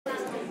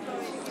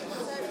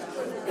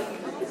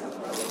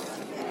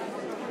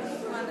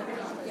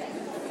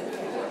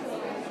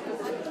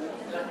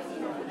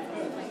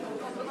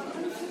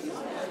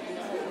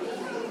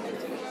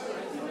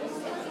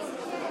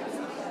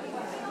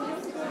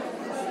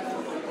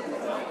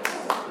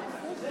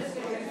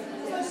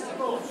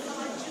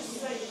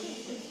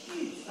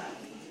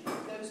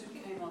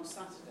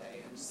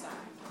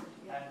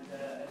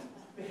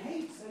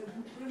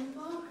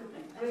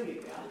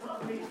brilliantly. I can't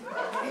believe it. I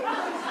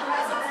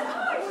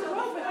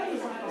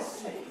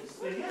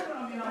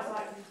was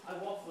like, I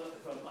waffle at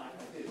the front like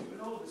I do,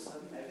 and all of a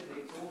sudden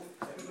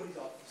everybody's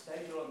off the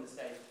stage or on the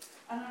stage.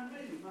 And I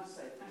really must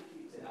say thank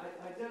you to,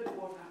 I don't know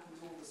what happened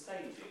to all the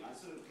staging. I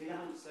sort of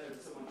glanced over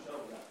someone's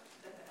shoulder,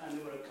 and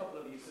there were a couple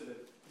of you sort of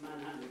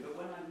manhandling, but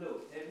when I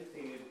looked,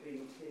 everything had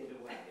been cleared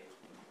away.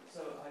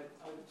 So I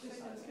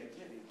just like to say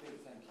really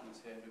big thank you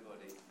to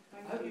everybody. I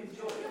hope you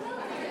enjoyed it.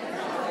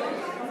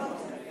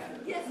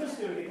 Yes. Let's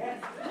do it again.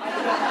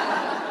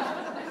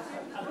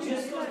 I've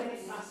just got to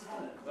get past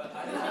Helen, but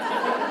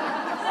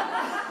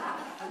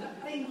I'm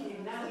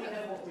thinking now we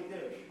know what we're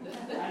doing,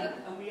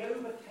 and we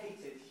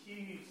overcatered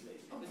hugely.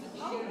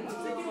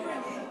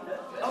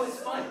 Oh, it's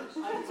fine.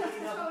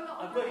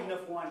 I've got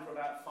enough wine for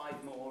about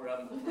 5 more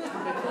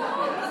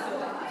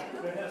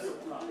rehearsal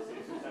classes.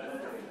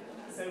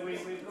 So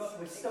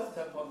we've stocked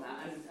up on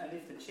that, and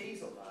if the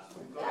cheese will last,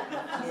 we've got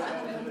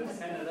another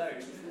 10 of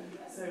those.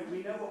 So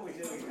we know what we're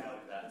doing now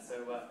with that. So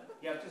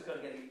yeah, I've just got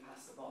to get it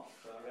past the box.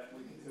 So I reckon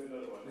we can do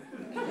another one.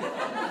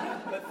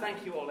 But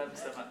thank you all ever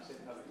so much for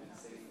coming and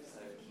seeing us. So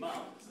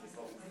marvellous.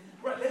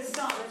 Right, let's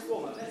start. Let's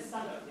warm up. Let's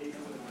stand up here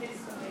with kids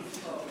to age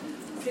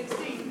 12.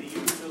 16, the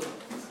usual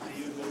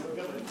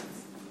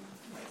governance.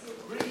 So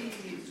 3,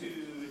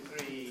 2,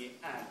 3,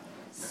 and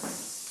 2,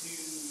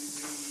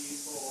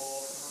 3, 4,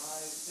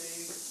 5,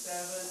 6,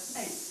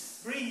 7, 8.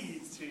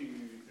 Breathe. 2,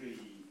 3. 2,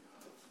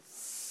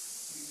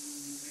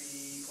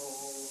 3, 4,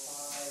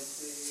 5,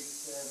 6,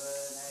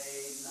 7,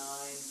 8,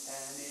 9,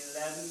 10,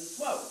 11,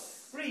 12.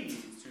 Breathe.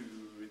 2,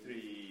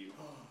 3,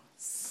 4.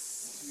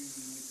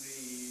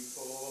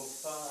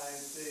 5,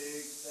 6,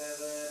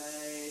 7,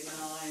 8,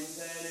 9,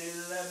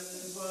 10,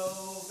 11,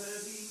 12,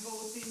 13,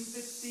 14,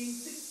 15,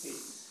 16.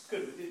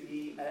 Good, we did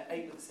the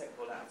 8 with the second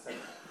ball out. So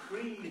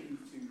 3, 2,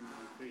 3,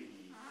 2,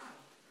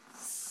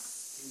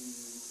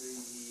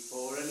 3,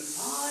 4, and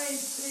 5,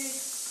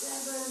 6,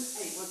 7,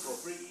 8. Once more.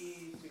 3,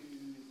 2,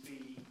 3,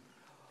 2,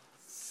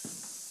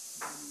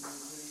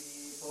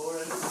 3, 4,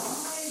 and 5,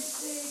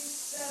 6,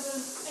 7,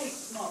 8.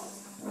 Come on.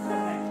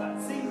 Next one.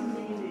 Sing,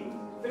 ding,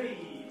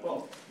 3,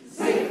 4.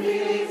 Sing,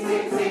 ding,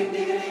 sing, sing,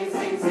 ding,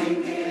 sing, sing,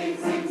 ding,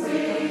 sing,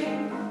 sing.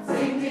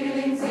 Sing,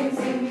 ding, sing,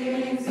 sing,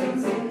 ding, sing,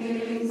 sing,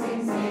 ding,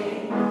 sing,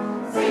 sing.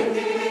 Sing,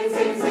 ding,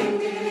 sing, sing,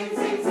 ding,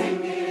 sing, sing,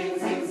 ding,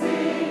 sing,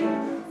 sing.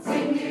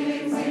 Sing,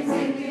 ding, sing,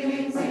 sing,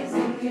 ding, sing,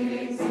 sing,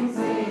 ding, sing,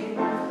 sing.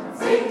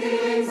 Sing,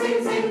 ding, sing,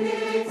 sing,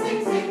 ding, sing,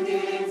 sing,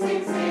 ding,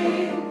 sing,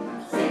 sing.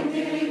 Sing,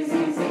 ding,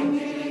 sing, sing,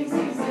 ding,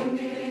 sing,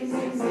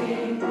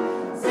 sing, ding, sing, sing. Sing, ding, sing, sing, ding, sing, sing, ding, sing, sing. Sing,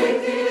 ding,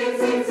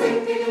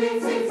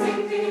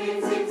 sing,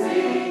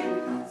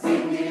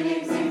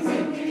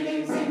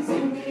 sing, ding, sing, sing,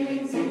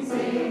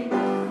 ding, sing, sing.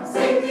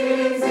 Sing, ding,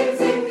 sing, sing, ding, sing,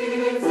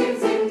 sing,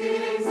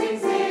 ding,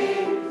 sing, sing.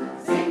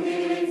 Sing,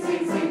 ding,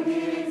 sing, sing,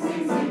 ding,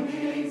 sing, sing,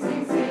 ding,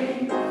 sing,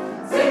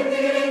 sing. Sing, ding, sing, sing, ding,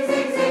 sing,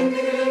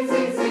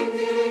 sing, ding,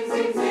 sing,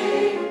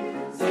 sing.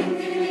 Sing,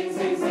 ding,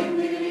 sing, sing,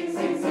 ding,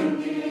 sing, sing,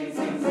 ding,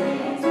 sing,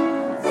 sing.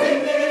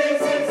 Sing, ding,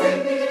 sing, sing,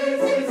 ding,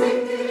 sing, sing,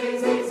 ding,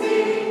 sing,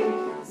 sing.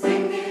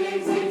 Sing, ding,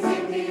 sing,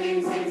 sing,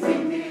 ding, sing,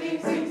 sing, ding,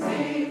 sing,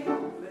 sing.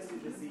 Let's do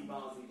the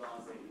Z-bar, Z-bar,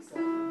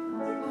 Z-bar.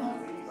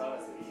 Z-bar,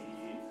 Z.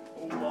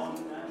 1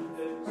 and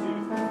 2.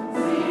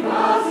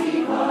 Z-bar,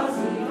 Z-bar,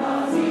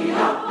 Z-bar, Z.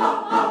 Up, up,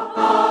 up,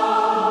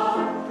 up.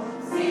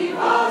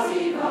 Z-bar,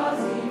 Z-bar,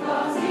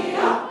 Z-bar, Z.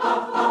 Up,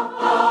 up, up,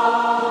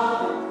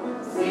 up.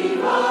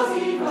 Z-bar,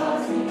 Z-bar,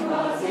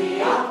 Z-bar, Z.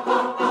 Up,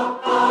 up, up,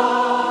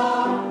 up.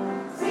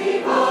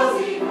 Z-bar,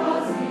 Z-bar,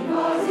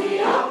 Z-bar, Z.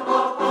 Up,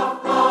 up,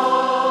 up, up.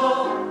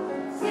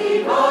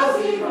 Z-bar,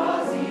 Z-bar,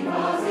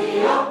 Z-bar, Z.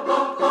 Up,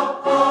 up,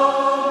 up,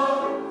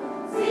 up.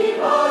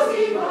 Z-bar,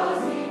 Z-bar,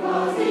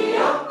 Z-bar, Z.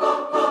 Up,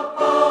 up, up,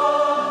 up.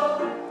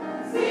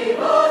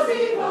 Z-bar,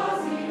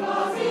 Z-bar,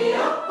 Z-bar, Z.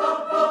 Up,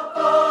 up, up,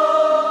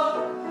 up.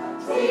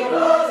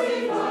 Z-bar,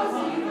 Z-bar,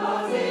 Z-bar,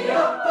 Z.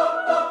 Up, up,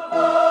 up,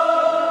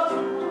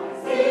 up.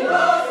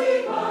 Z-bar,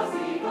 Z-bar,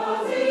 Z-bar,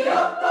 Z.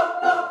 Up,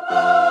 up, up,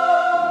 up.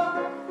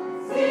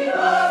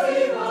 Z-bar,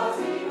 Z-bar,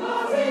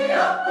 Z-bar, Z.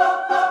 Up,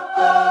 up, up,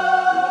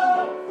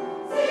 up.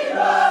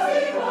 Z-bar,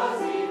 Z-bar,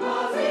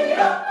 Z-bar, Z.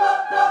 Up,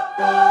 up, up,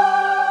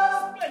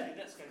 up. Splendid,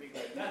 that's going to be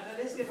great. Now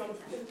let's get on.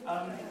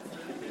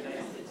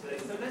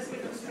 So let's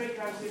get them straight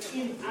out with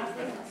in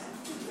Advent.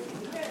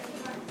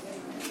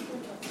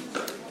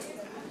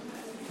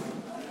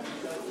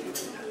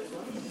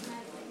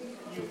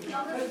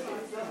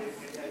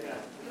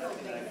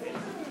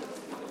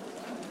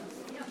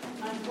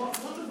 And what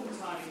wonderful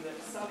timing that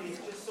Sally has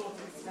just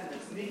sorted the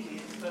tenors, neatly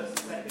its first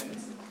and second.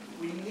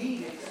 We need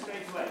it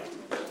straight away.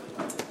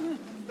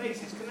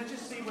 Bases, can I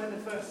just see where the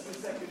first and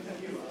second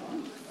of you are?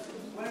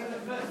 Where are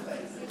the first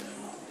bases?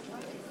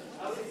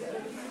 Oh, is it the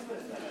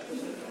first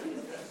bases?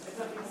 It's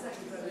up in the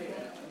second over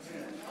here.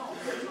 Oh,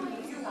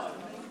 you are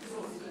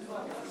sorted as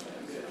well.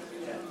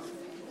 Yeah.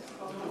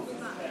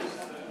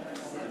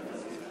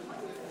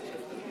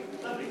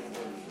 Lovely.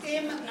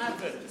 In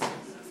Advent.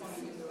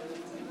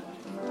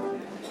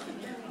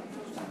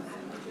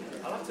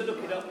 I'll have to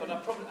look it up, but I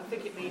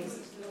think it means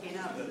in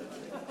Advent.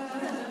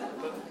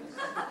 But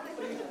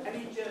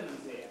Any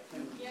Germans here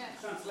can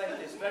translate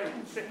this very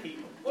tricky.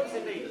 What does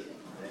it mean?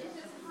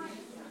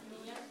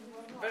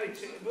 Very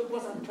tricky.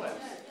 Was that close?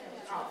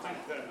 Oh, thank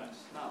you very much.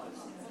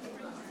 Marvellous.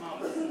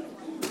 Marvellous.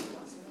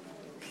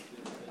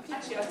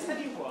 Actually, I'll tell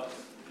you what,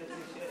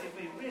 it'd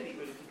be really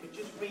good if you could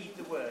just read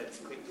the words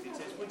quickly to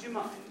us. Would you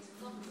mind?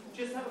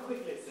 Just have a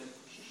quick listen.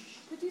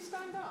 Could you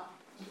stand up?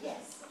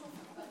 Yes.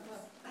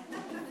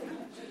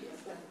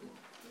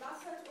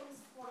 Lasset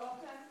uns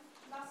frohlocken,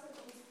 lasset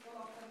uns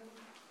frohlocken,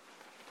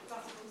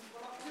 lasset uns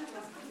frohlocken,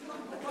 lasset uns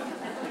frohlocken.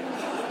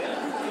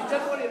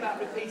 Don't worry about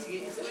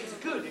repeating it. It's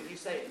good if you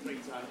say it 3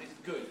 times. It's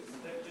good.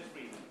 Just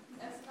read it.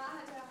 Es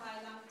nahe der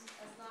Heiland,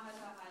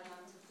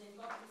 den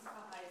Gott uns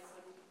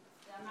verheißen.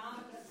 Der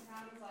Name des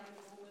Herrn sei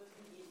gelobet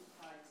in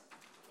Ewigkeit,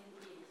 in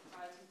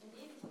Ewigkeit, in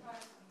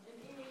Ewigkeit, in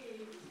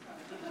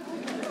Ewigkeit.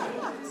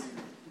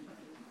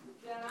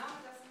 Der Name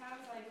des Herrn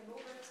sei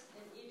gelobet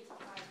in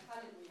Ewigkeit.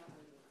 Halleluja.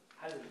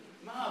 Hallelujah.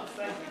 Marv,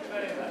 thank you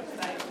very much.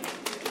 Thank you.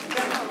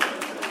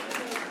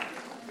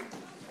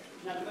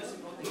 Now, the most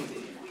important thing is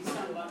if we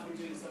sound like we're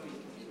doing something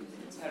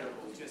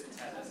terrible, just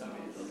tell us. I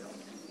mean,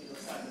 it'll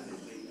sound a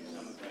little English,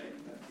 I'm afraid.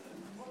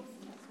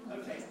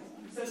 Okay,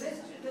 so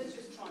let's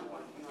just try and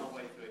work our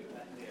way through it.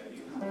 Leo,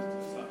 you have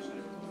instruction.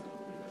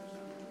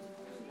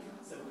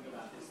 So we'll go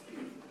about this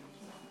thing.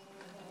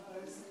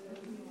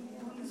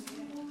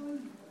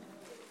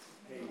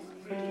 Okay,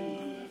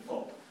 3,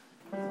 4.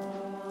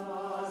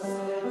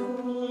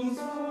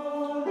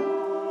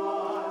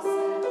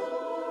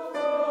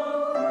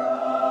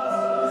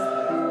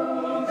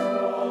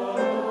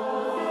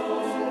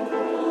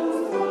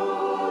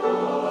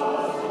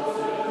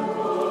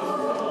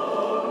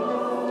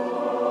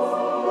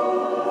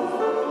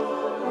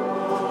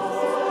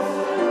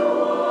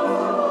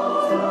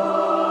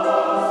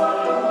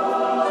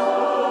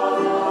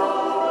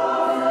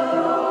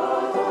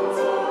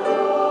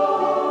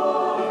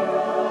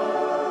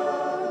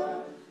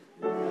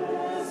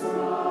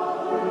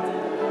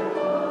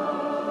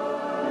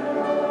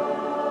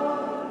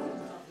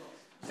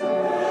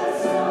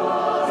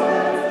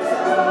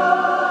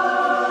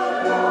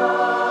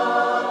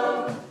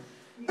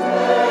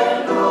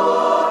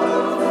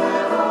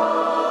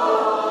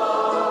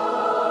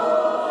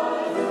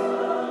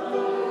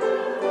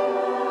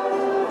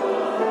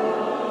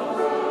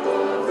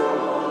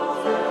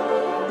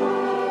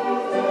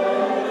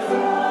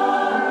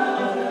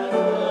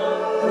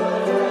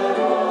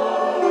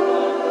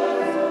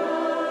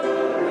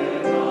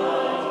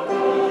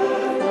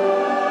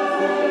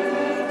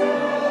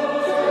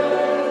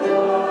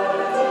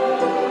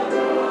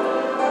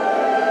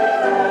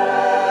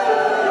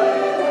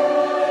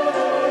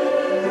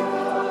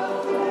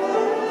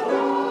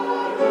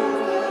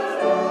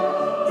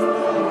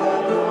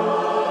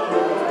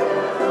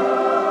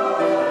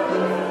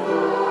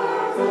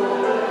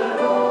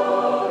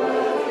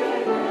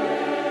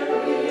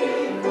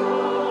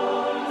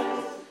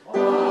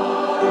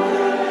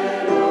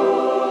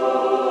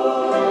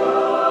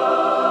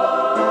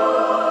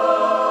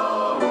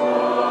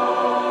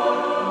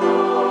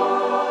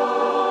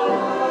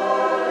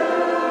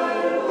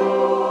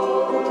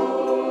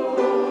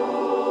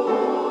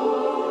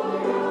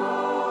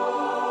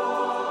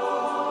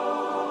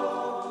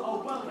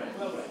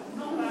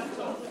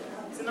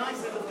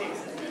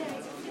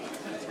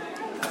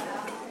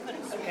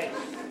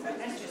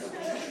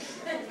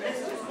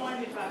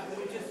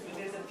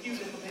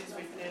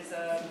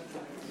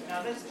 Now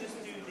let's just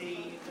do the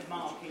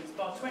markings.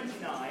 Bar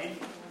 29,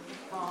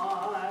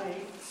 height.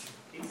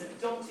 It's a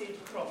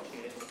dotted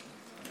crotchet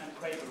and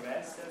quaver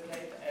rest,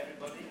 okay, for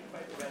everybody.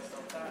 Quaver rest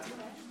off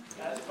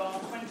that. Bar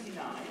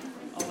 29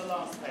 on the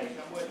last page.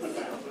 I'm working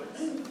backwards.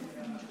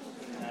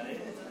 That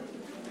is.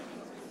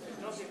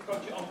 Dotted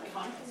crotchet on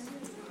kite.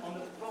 On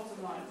the bottom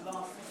line, the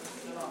last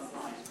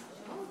line.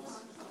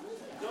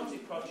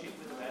 Dotted crotchet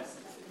with the rest.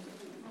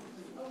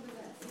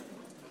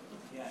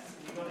 Yeah,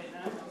 you got it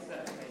now? Is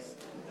that okay?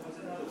 There was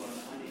another one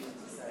I needed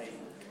to say.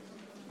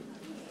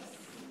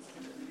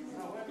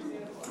 Oh, where was the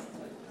other one?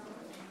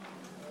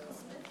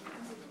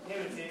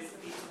 Here it is.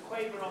 It's a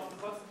quaver off the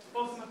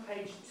bottom of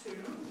page 2,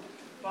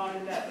 bar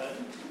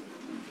 11.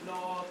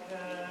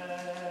 Locken.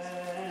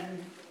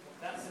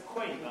 That's a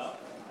quaver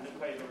and a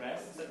quaver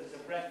rest, so there's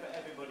a breath for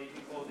everybody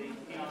before the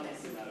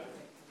pianissimo.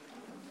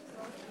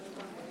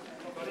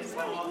 Got it?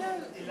 Bar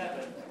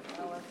 11.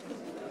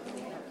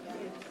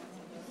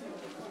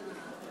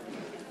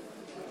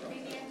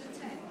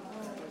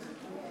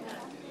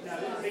 No,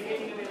 the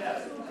beginning of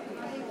 11.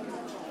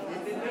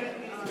 The very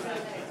beginning of 10.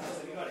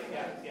 Have you got it?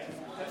 Yeah, yeah.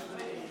 Just put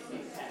it in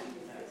 10.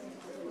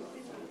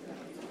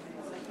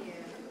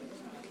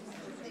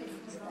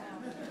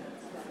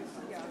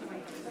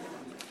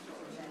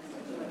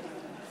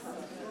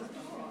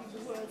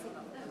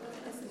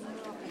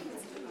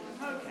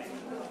 Okay.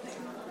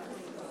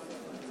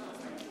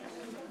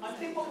 I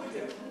think what we'll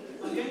do,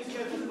 I'm going to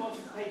go to the bottom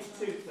of page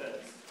 2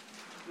 first.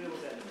 We will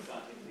then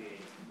start with the E.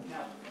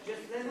 Now,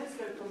 just then let's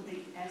go from the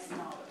S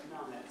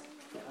Namet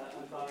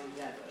and bar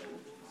 11.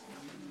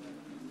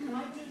 Can I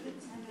do the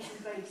tenor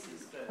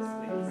basses first,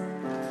 please?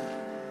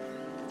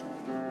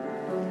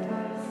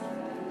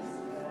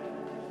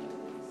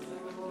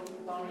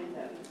 are in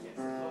level. Yes,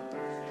 top two.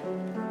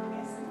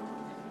 Yes, they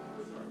are.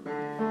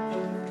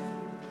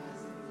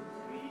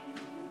 3,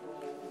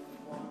 4,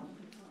 1.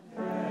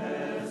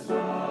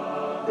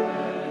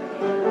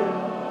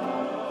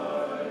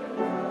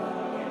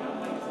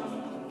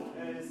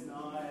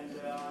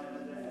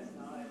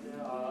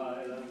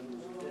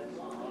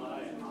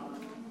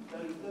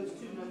 Those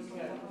two notes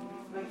together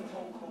make the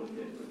whole chord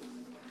different.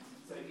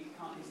 So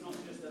it's not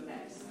just a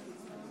mess.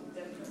 It's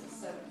definitely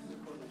 7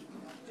 chords.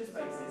 Just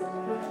bases.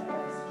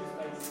 Just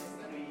bases.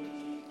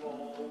 3, 4,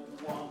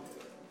 1.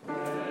 Just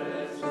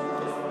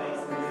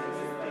bases.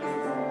 Just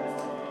bases.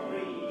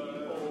 3,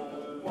 4,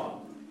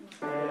 1.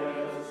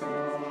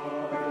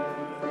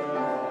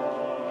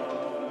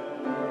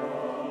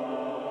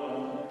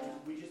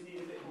 We just need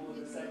a bit more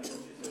than a second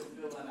just to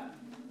fill that out.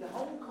 The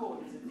whole chord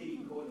is a D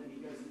chord and it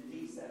goes to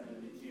D7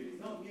 and it's U.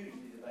 It's not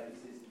usually the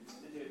basses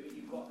that do it, but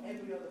you've got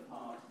every other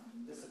part.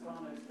 The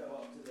sopranos go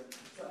up to the...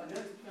 So I know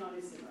it's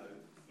pianissimo.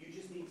 You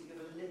just need to give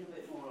a little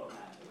bit more on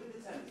that. With the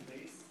tenors,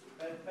 please.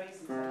 Bass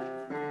and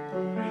tenor.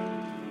 3,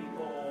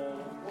 4,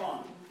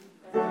 1.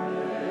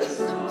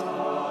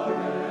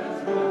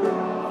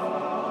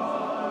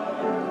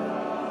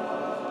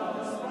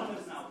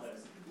 Sopranos and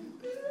altos.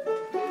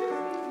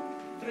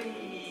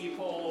 3,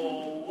 4,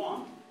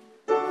 1.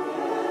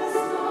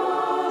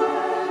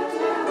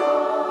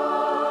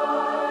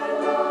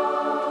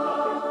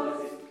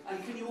 And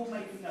can you all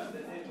make a note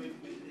that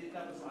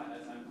that was right,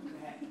 that time.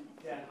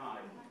 Down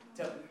high.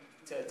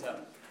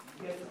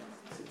 Yes,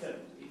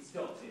 it's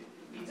dotted.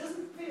 It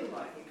doesn't feel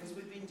like it because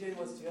we've been doing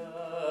what's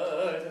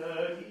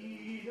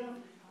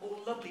all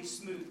lovely,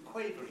 smooth,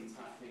 quavery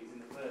type things in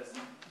the first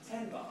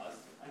 10 bars,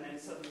 and then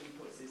suddenly he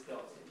puts this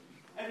dotted.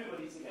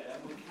 Everybody together,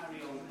 and we'll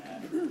carry on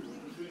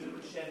through the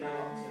crescendo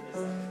up to the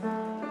second.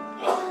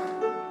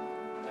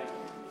 Thank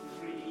you.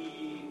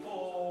 3,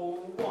 4,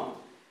 1.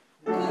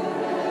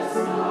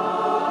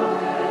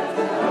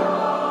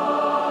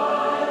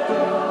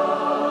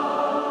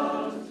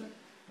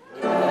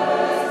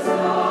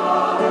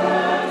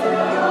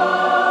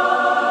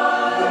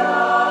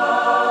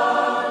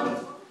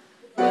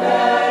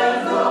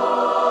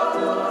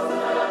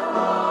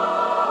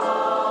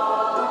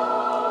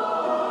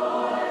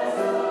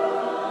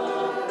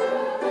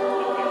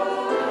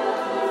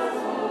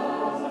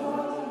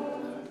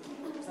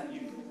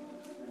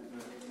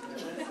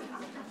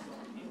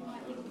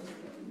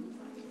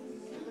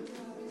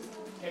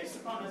 Okay,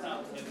 sopranos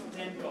altos,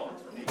 den got,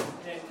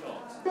 den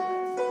got.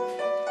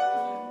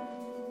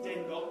 Den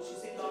got, you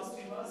see the last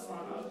two bars?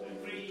 Soprano alto.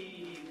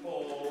 3, 4,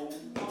 1.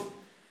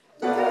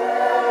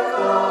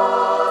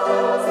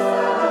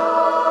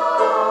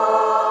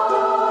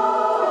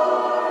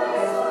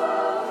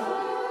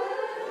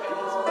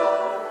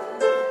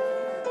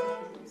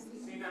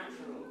 C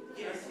natural.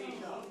 Yes, C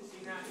sharp, C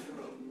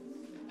natural.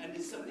 And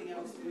there's something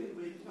else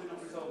we're not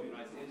resolving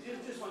right here.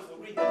 Just once we'll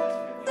read the notes.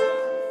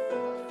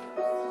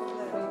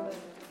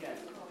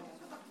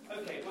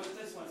 Okay, well,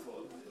 this one's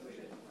for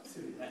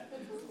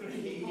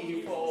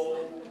 3, 4,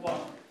 1.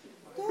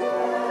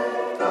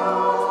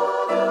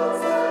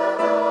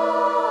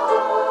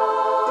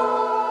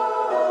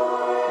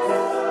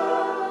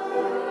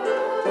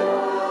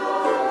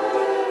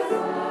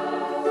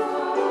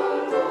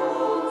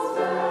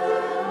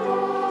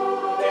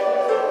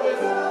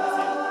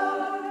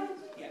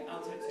 Yeah,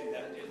 alto 2,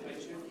 that just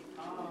make sure.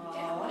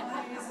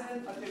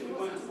 I think we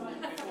weren't all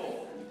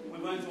before. We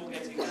weren't all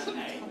getting that A.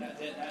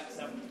 That's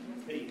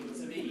B. There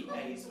was an E, A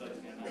is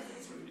floating around.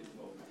 That's through it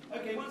before.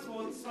 Okay, once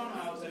more,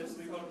 soprano altos.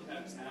 We've got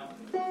notes now.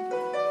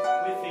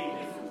 We're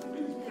feeling.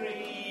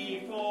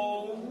 3,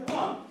 4,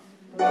 1.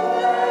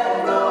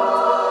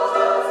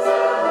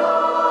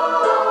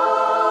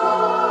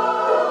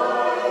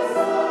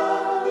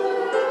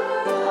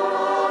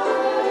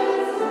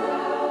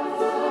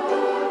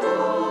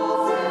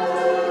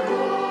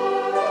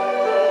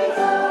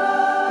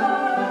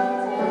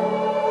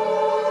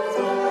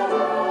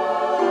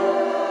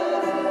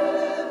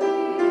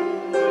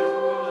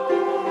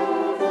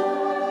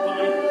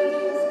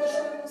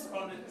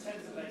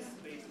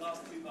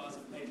 Last two bars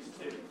of page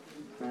 2.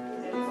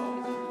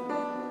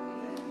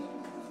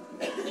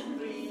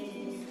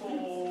 3, 4,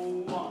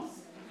 1.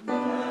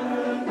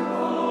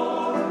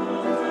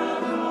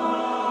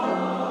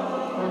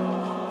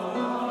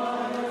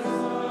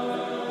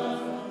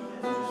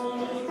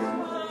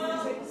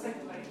 Take the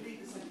second page, leave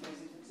the second page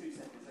for 2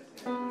 seconds. Let's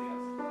get everybody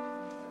else.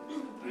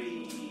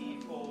 3,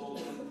 4,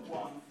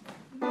 1.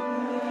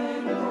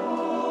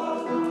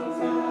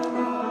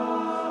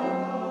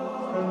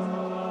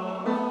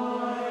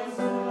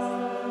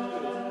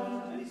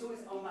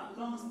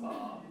 Last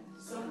bar,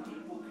 some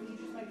people, can you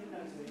just make a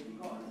note of it? If you've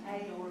got an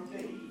A or a B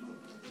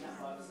in that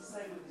bar, it's the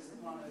same with the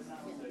sopranos and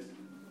altos.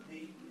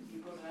 If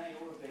you've got an A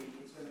or a B,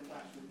 it's going to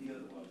clash with the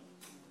other one.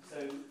 So,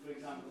 for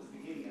example, at the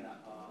beginning of that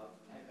bar,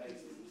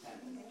 bass is the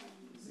 10th.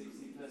 So you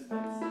see first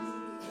bass is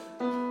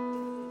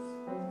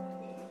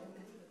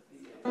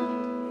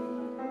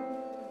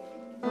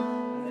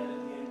and then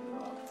at the end of the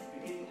bar,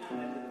 beginning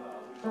and end of the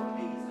bar, we've got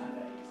B's and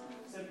A's.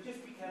 So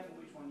just be careful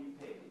which one you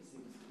pick. It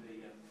seems to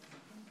be a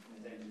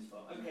danger.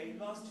 Okay,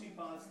 last two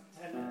bars,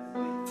 10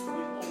 minutes with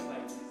all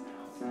bases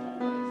now.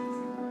 All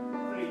bases.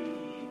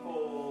 3,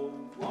 4,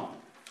 1.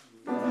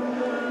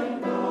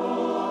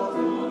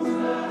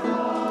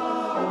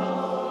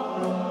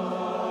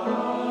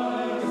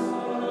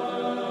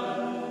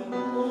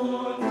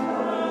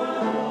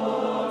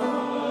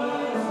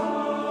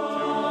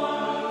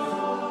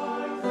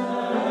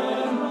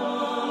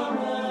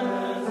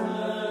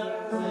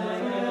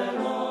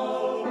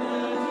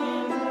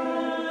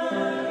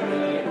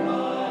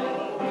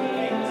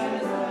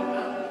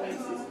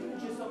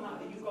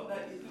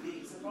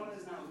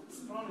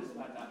 Sopranos have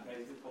had that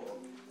phrase before.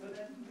 But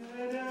then,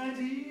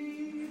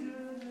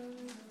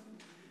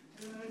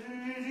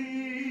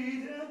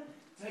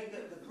 take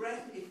the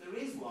breath, if there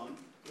is one,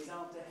 is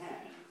after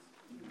hand.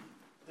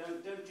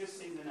 Don't just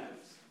sing the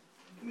notes.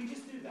 Can we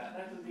just do that?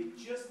 That will be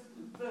just,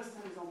 the first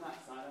hand is on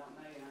that side, aren't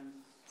they?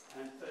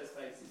 And first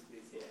bass is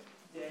here.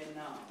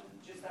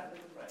 Just that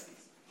little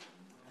phrase.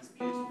 As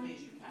beautifully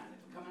as you can.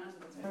 Come out of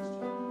the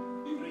texture.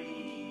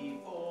 3,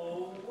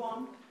 4,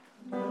 1.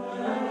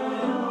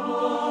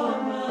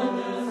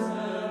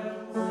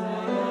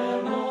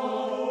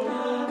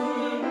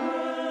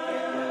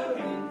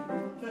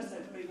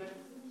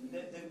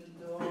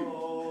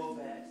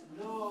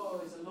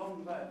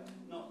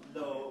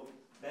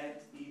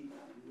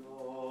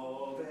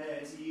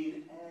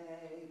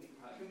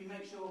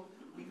 Make sure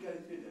we go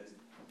through those.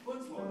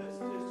 Once more, let's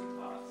do those two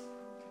parts.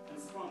 And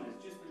sopranos,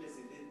 just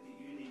listen,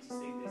 you need to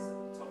sing this at the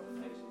top of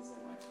the page in the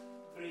same way.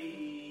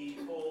 3,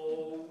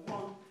 4,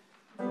 1.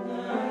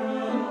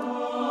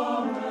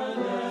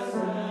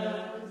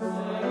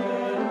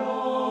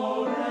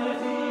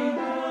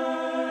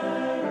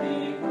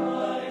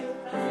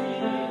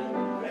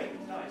 Great,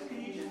 nice. Can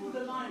you just put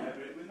a line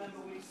over it? Remember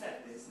we've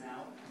said this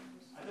now.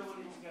 I don't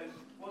want it to go,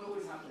 what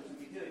always happens is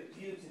we do it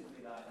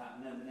beautifully like that,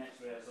 and then the next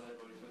rehearsal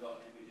everybody's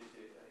forgotten it.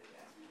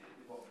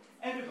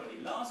 Everybody,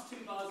 last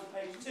two bars of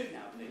page 2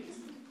 now, please.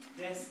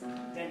 Yes,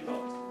 then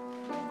got.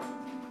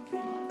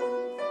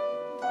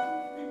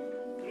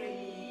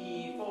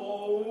 3,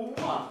 4,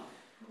 1.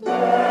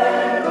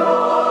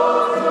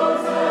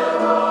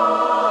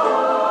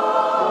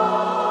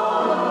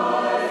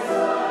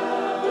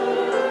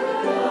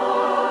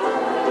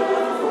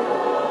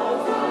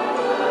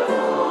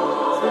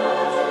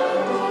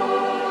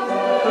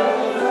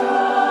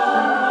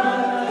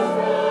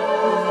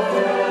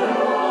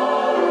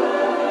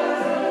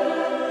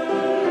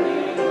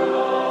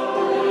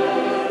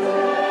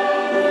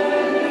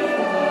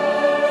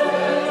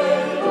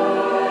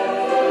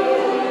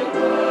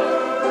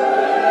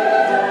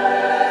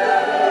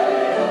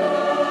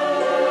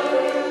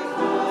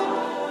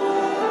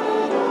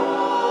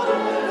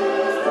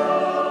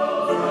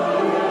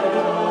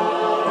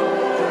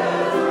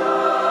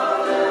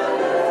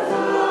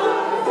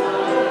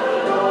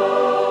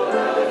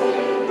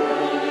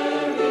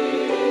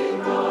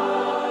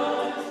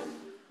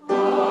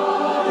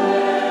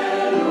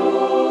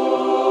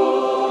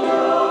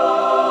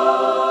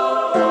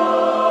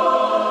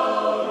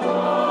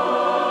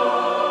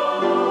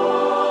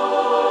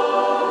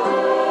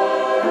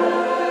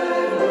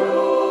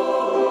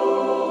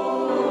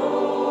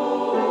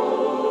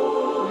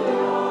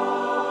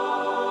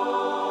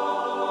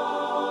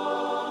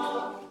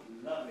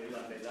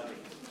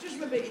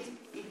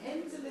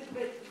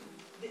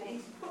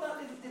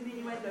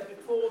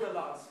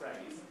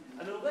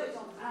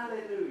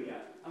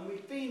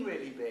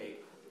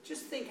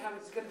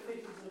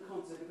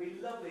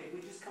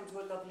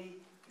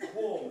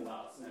 Warm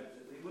last note.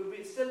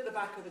 We're still at the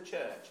back of the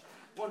church.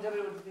 Want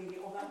everyone to think,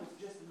 oh, that was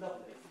just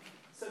lovely.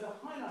 So the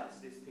highlights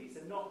of this piece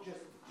are not just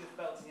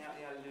belting out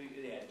the Alleluia at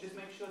the end. Just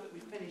make sure that we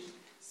finish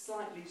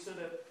slightly sort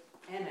of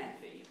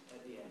MF-y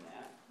at the end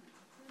there,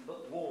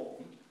 but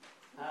warm.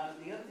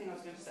 The other thing I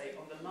was going to say,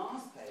 on the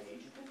last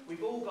page,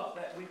 we've all got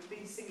that, we've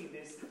been singing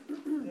this,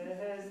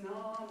 there's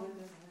no,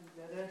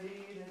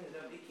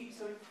 it keeps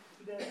going,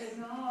 there's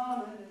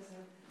no,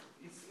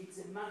 it's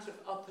a matter of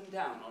up and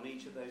down on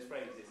each of those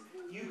phrases.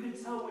 You can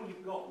tell when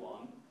you've got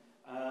one,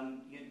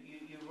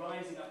 you're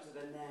rising up to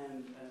the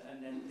noun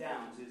and then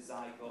down to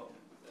zygologa,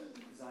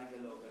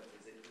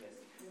 is it? Yes.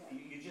 Yeah.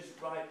 You just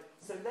ride,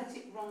 so let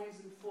it rise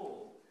and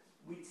fall.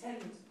 We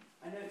tend,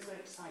 I know it's very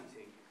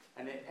exciting,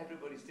 and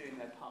everybody's doing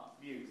their part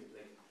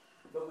beautifully,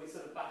 but we're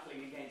sort of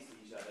battling against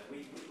each other.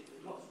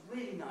 What's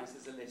really nice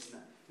as a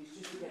listener is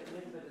just to get a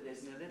little bit of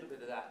this and a little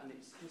bit of that, and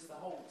it's just the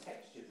whole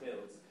texture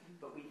builds,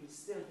 but we can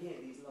still hear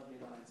these lovely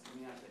lines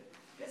coming out of it.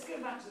 Let's go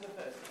back to the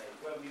first page,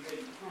 where we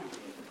really can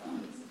hear the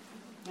lines.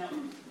 Now,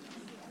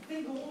 I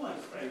think all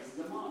those phrases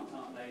are marked,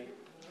 aren't they?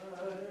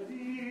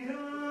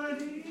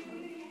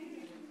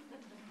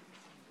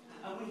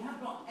 And we have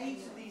got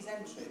 8 of these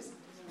entries.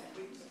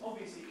 It's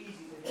obviously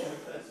easy to hear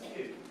the first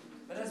few,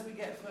 but as we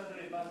get further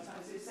in, by the time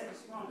it's second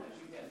sopranos,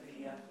 you get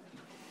the...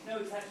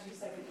 no, it's actually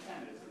second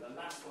tenors, so the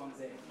last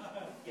one's in.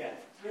 Yeah,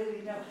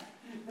 really, no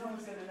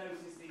one's going to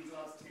notice these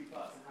last 2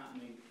 parts are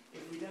happening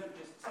if we don't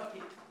just tuck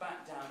it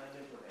back down a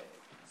little bit.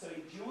 So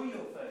enjoy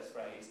your first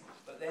phrase,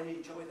 but then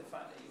enjoy the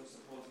fact that you're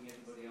supporting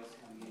everybody else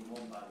coming in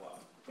one by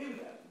one. Here we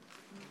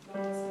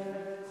go.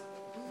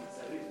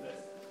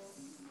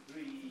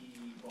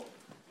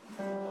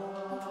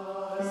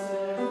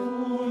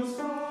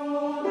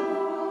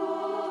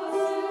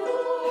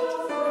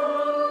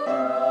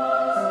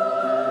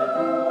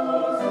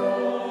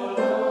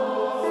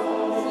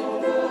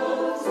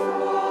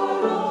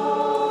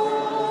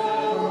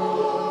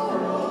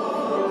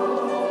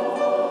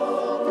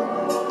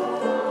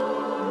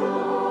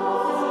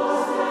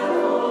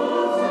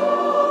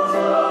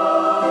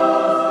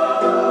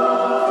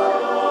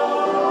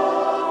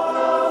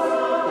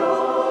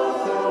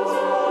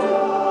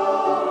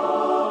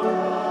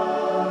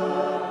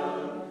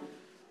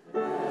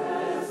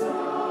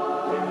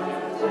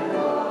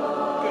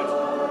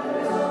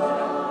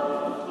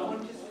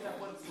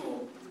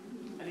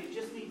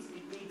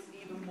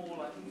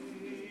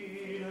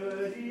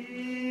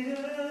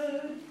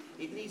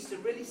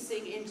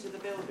 sing into the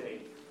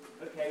building.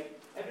 Okay,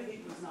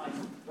 everything was nice,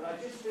 but I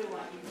just feel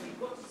like you've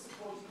got to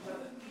support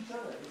each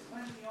other. There's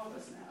plenty of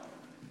us now.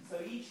 So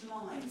each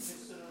line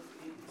just sort of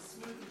as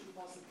smooth as you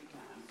possibly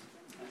can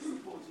and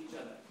support each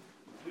other.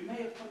 We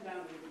may have come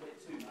down a little bit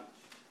too much.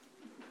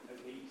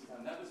 Okay, each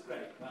time. That was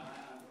great, but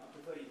I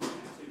prefer you to do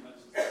too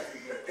much.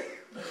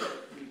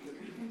 We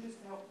can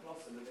just help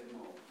blossom a bit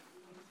more.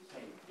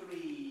 Okay,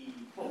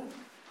 3, 4.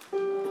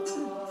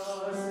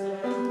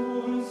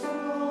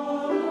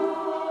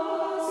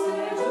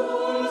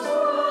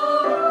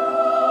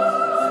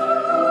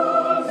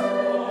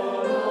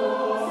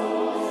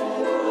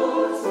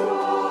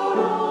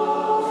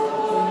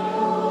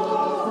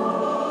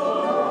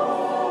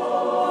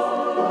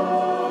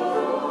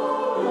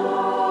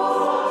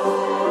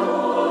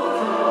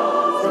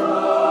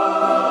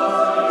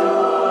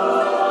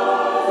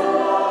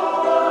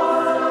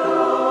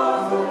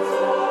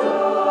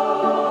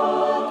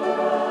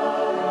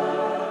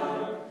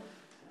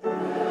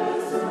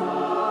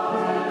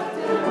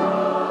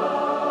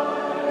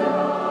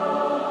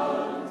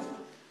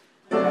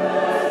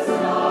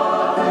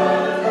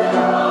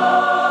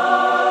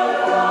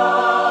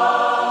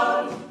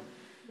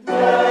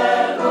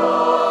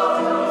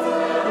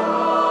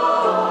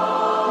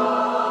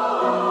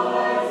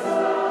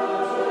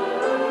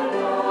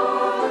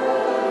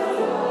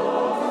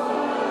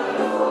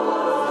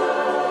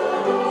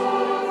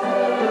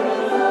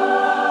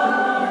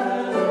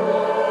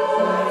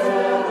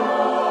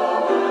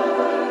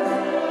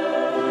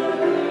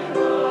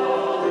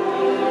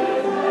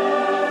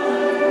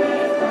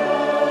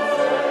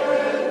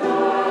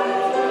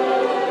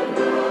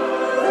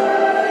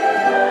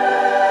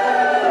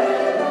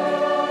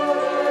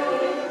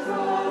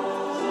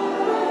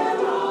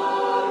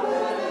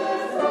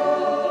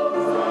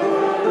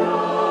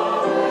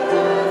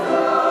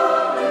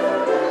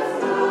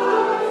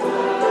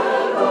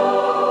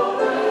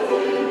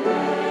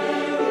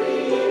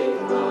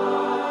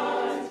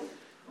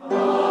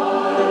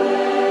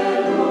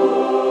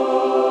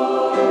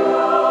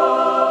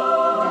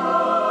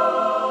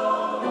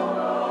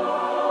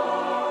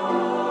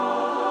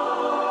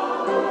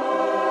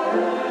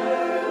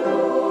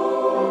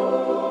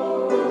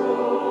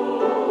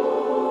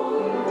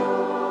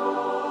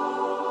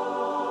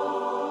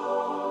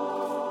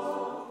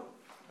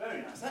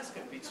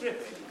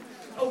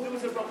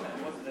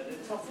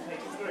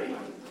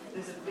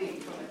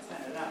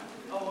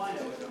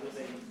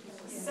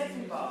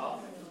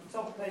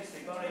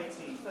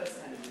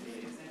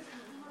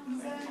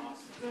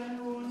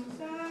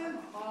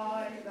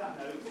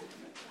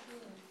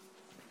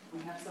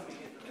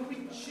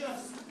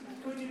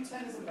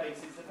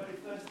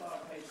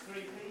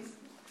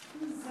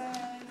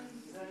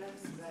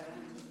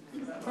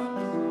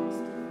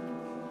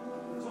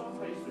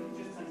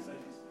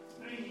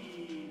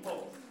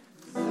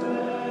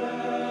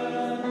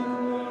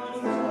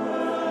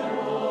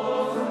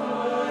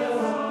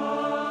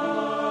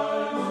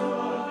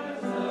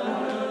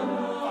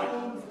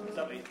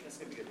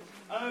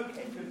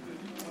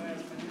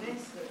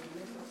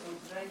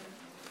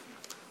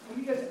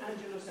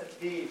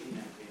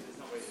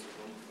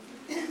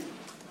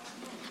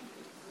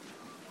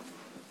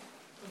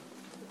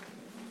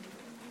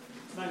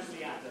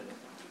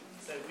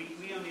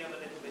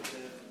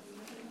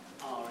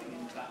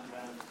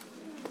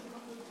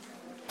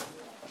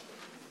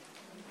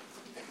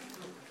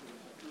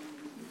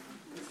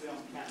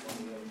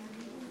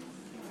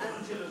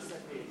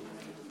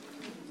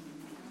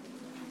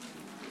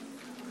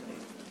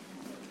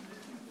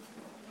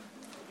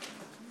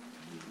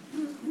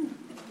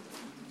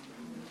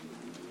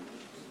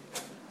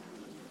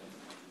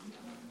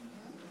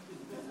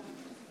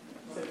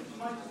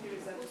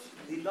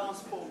 The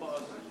last 4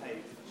 bars of the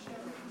page.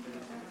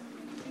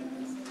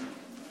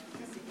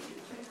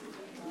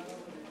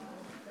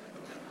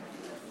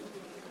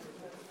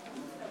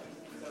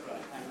 Is that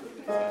right?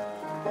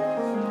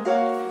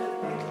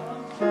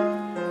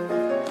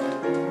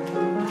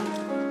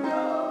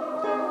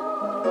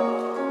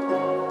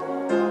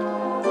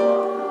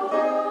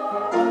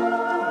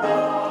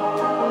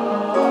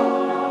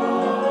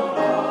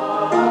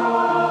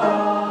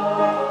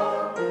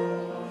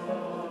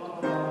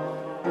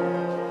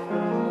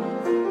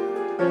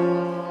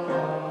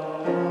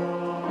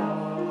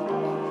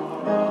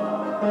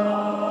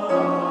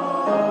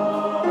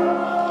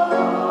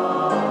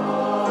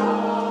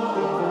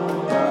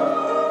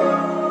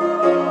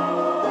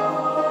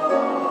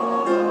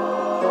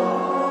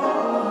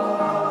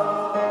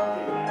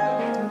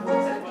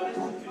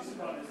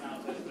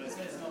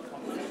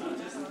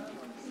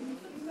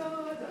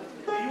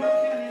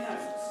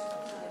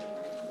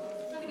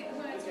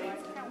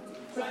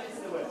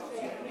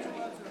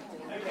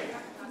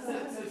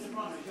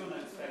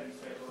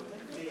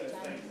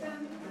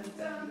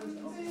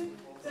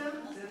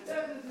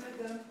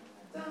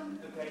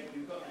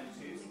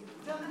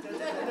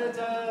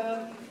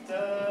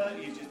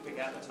 You just pick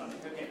out the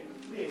tonic. Okay,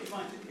 here, do you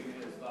mind just giving me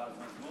those bars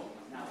once more?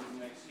 Now we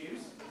can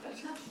excuse.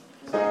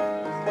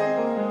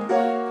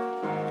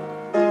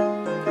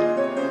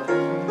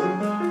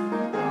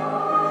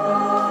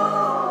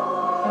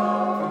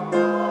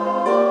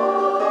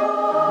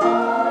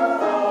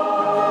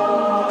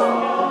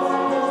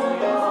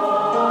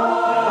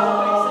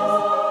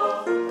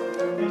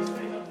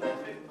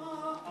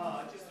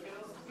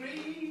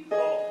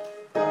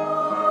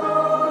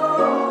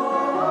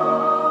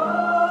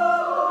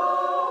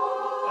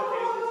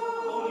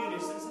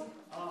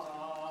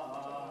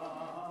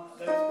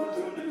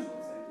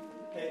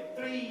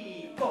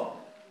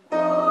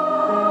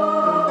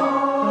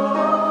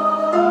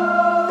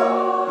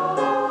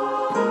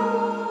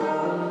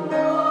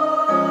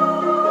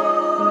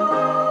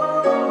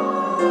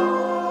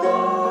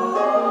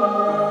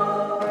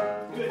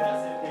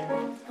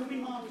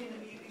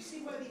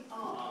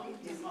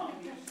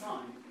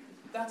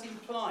 that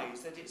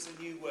implies that it's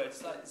a new word,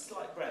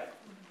 slight breath.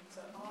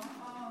 So,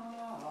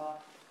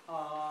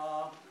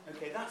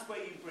 okay, that's where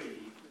you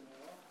breathe.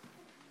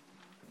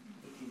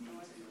 If you need to,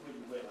 or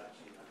you will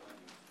actually.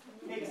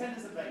 It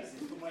tends the basis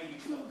from where you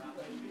stop that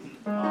way.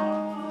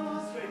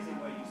 Straight in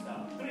where you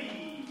start.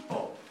 3,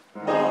 4.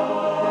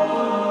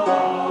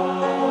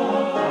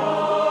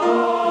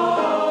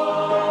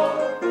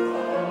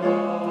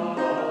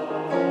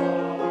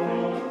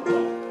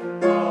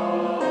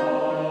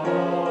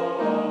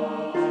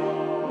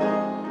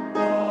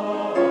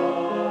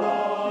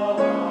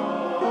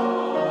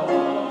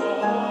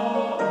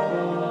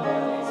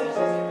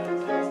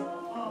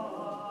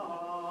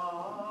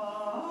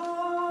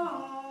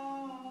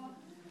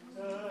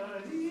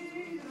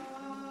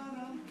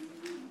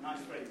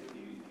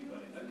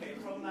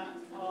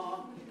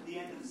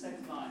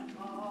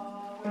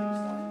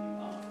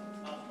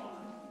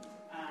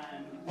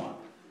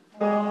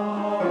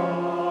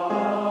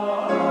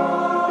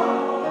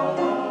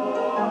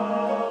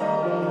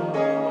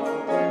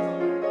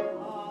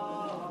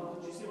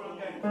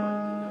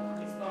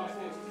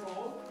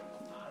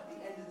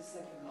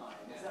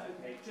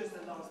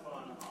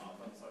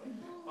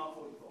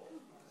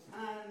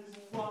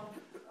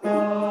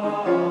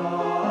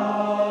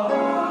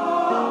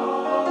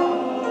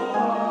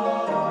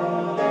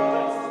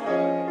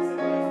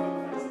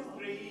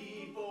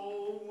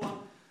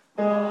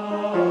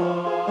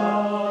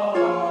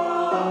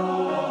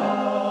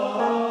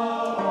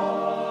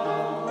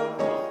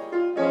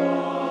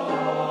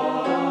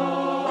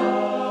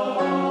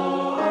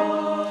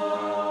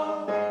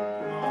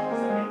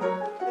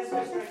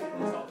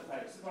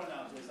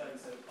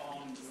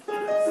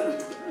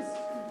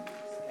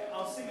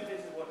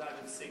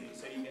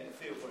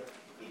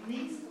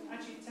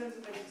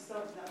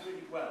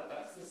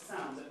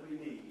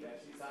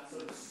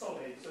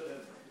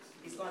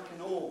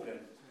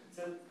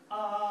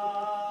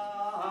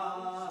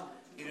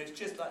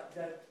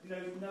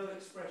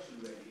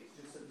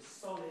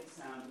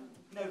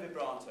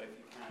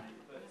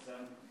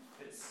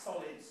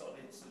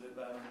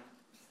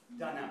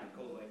 Dynamic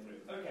all the way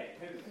through. Okay,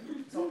 here we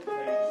go. Top of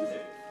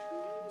page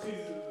 2.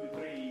 2,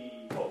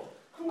 3, 4.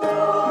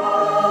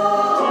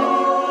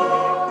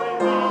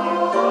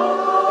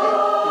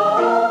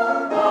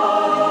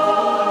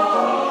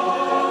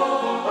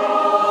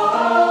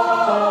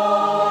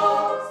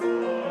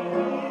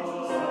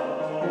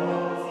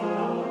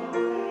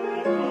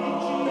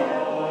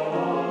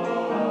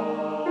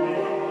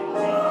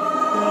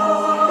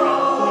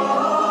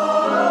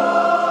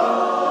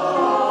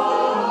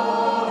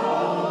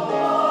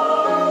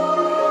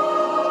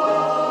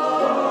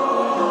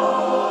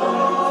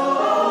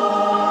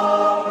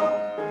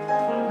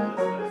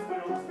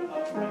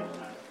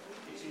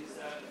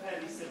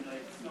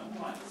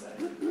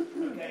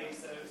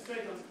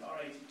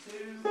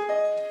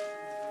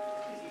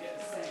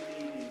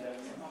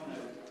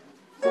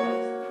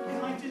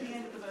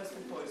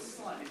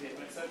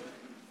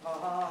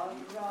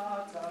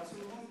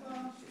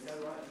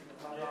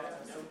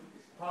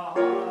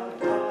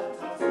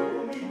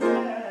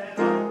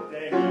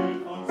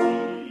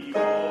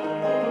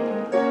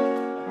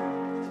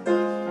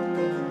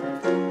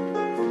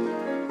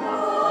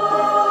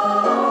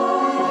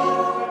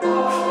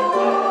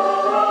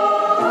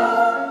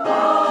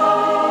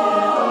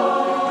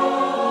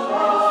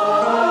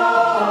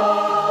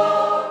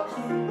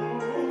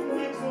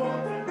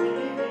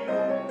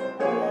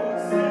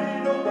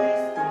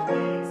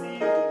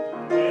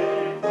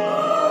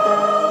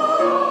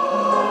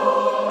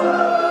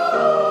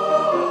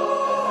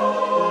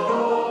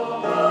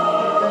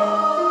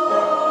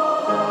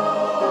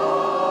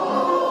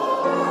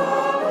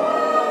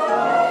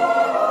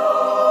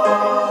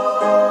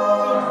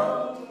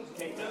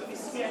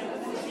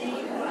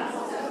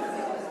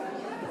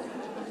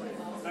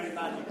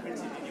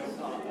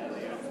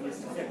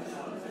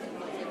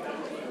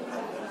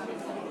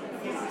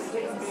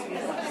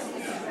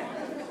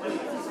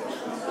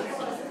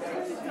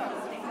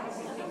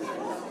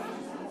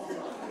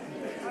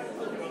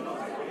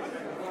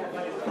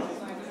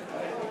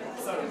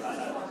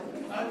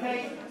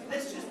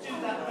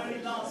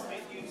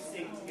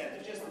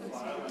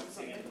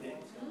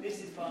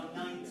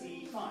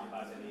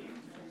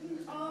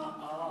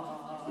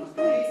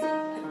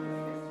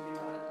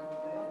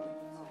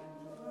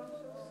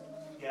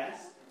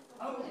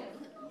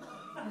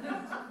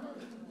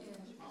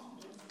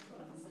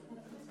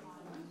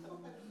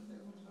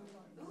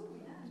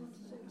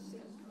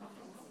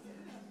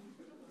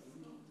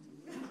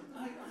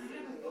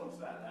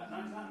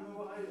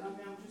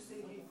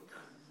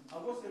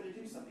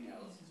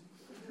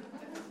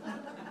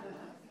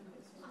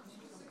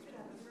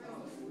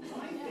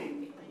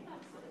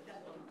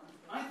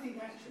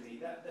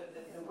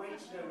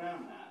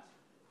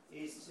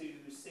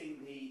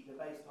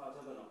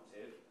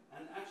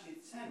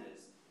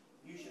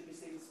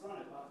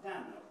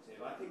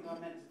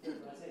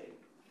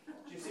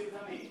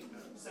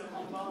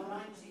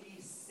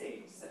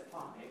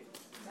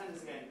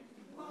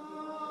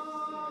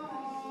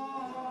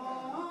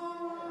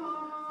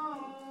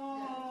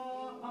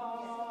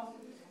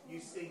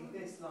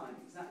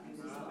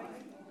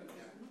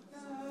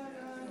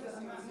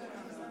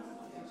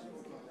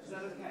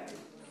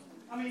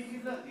 mean, if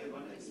you've learnt the other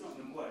one, it's not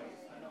going to worry.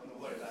 I'm not going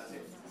to worry about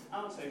it.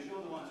 Altos,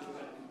 you're the ones who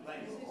are going to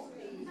complain more.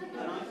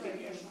 And I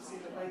think you should see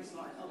the bass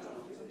line up.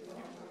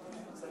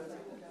 So,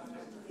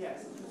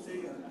 yes,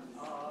 see.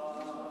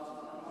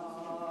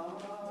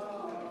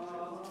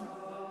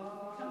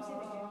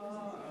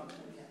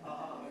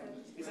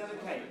 Is that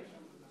okay?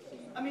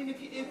 I mean, if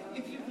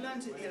you've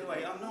learnt it the other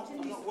way, I'm not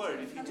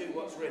worried if you do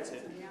what's written.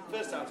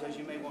 First altos,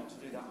 you may want to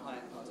do that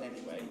higher part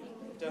anyway.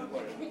 Don't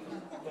worry.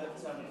 But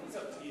it's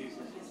up to you.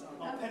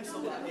 I'll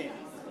pencil that in.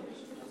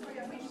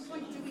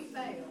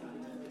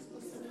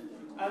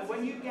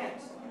 When you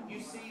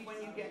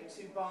get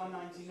to bar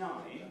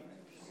 99,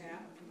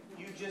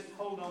 you just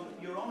hold on.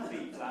 You're on a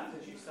B flat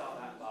as you start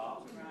that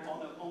bar on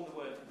the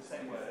word, the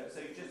same word. So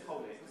you just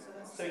hold it.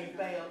 So you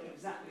bail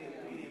exactly at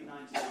the beginning of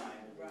 99.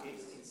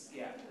 It's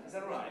yeah. Is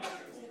that all right?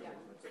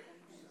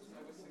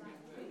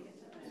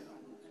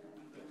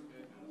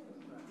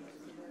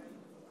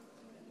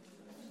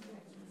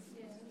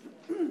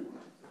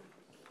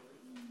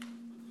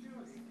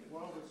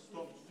 While it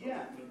stops,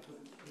 Yeah.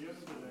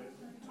 Yesterday,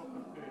 top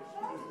of page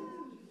 2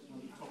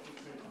 and top of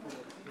page 4,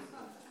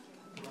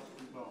 the last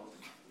two bars.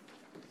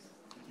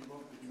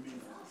 Did you mean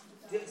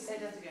that? Say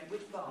that again.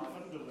 Which bar? The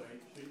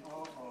underlay, the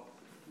R of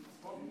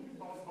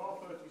bar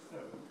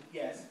 37.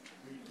 Yes.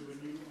 We do a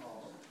new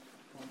R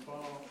on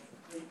bar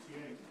 88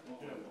 in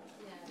German.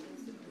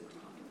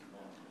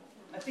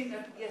 I think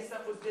that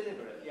that was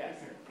deliberate.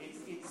 Yes,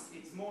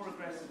 it's more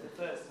aggressive the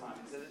first time.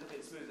 It's a little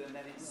bit smoother, and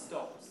then it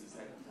stops the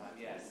second time.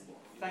 Yes.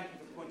 Thank you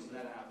for pointing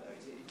that out, though. It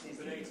is.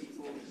 But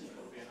 84.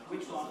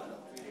 Which one?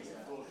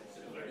 84.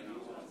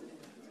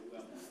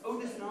 Oh,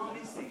 there's an army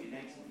thing in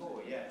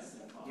 84. Yes.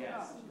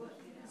 Yes.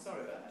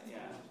 Sorry about that.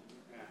 Yeah.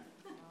 Yeah.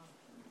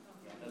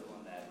 Another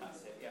one there.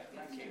 That's it. Yeah.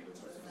 Thank you.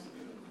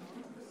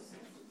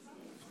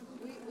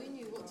 We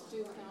knew what to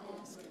do without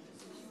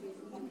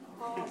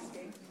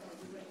asking.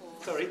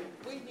 Sorry.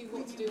 We knew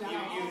what to do without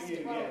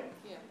asking.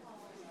 Yeah.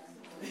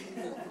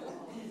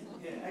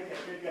 Yeah, okay,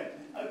 good.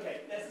 Okay,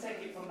 let's take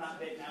it from that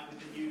bit now with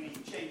the newly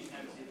changed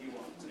notes if you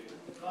want to.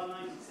 Bar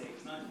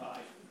 96, 95.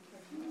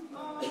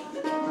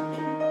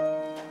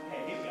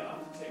 Okay, here we go.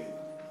 2,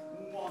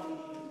 1,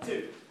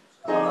 2.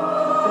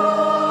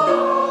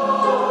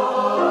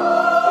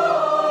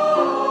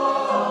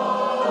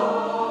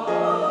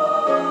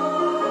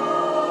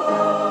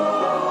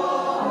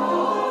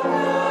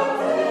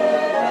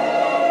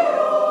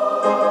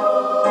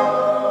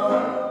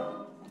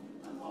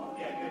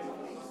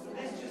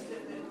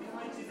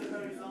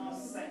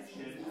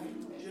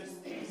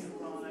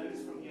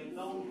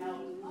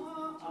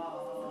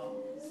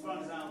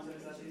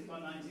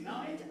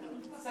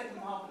 Second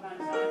half of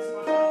 99,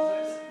 soprano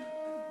altos.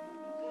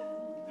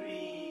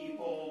 3,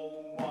 4,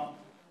 1.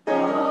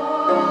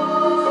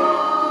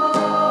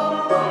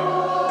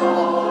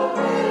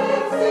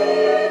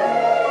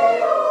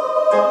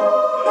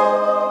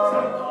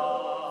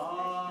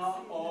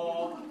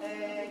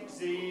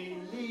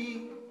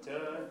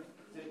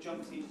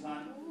 Jumps each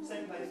time.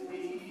 Same place,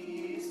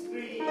 please.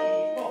 3,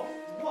 4,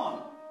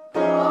 1.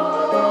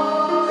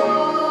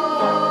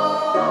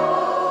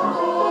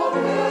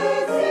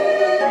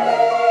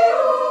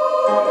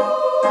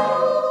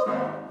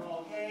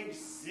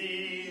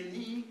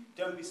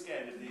 Don't be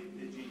scared of the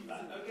G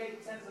flat. Okay,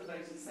 tenths of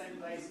bases, same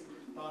place,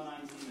 bar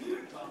 90,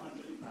 bar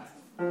 100 in fact.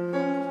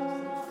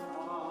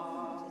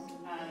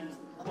 And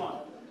 1.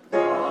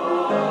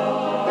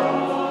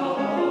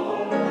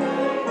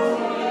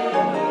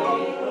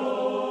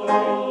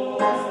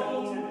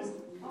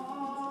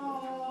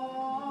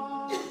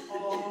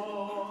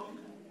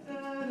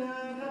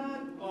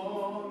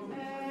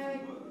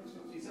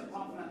 Please,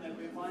 apart from that note,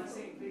 we're fine.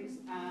 Sing, please.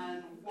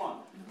 And 1.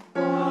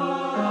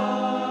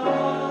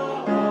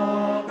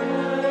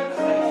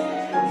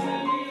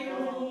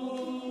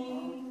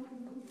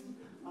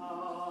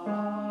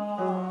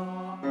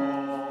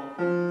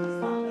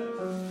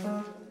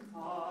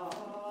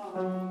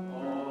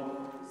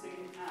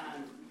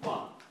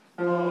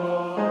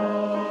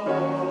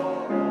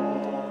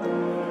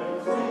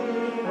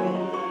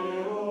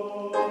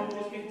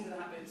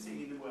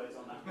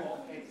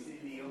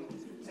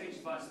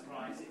 By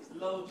surprise, it's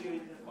lulled you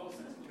into false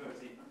sense of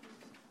security.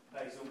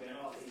 Those all going,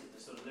 oh, these are the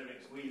sort of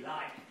lyrics we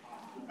like.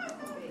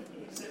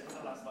 Except for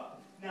the last part.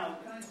 Now,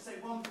 can I just say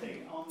one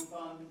thing on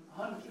bar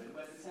 100,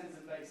 where the tenths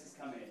and basses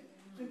come in?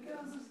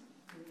 Because it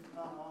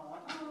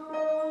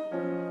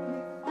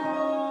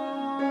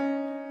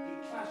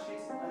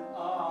clashes,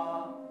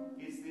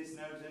 and is this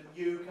note, and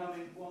you come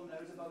in one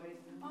note above it,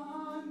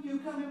 you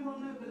come in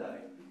one note below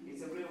it.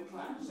 It's a real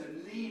clash, so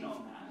lean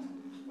on that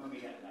when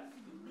we get there.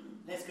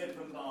 Let's go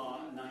from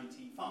bar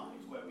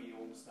 95, where we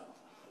all start.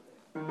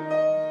 3,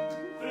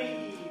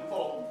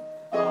 4.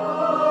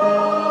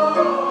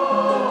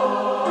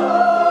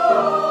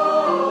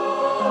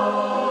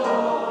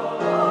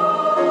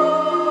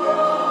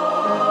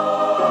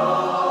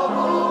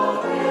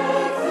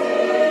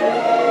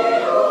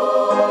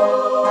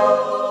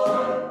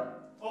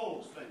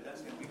 Oh, splendid.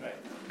 That's going to be great.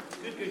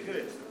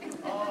 Good.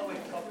 Oh, we're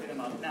topping them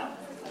up. Now,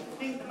 I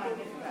think the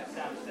Magnificat's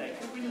down today.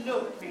 Could we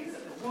look, please,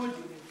 at the wood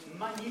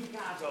magnificat?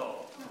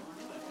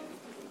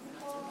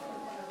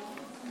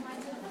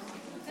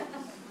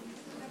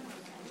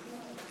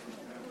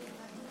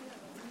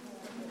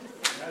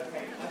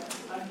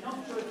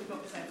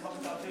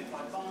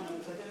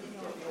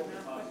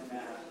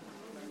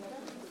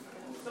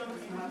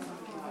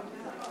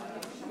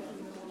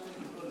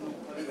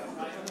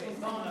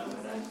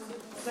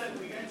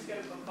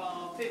 go for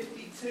bar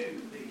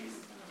 52, please.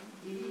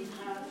 He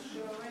has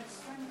showing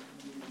strength.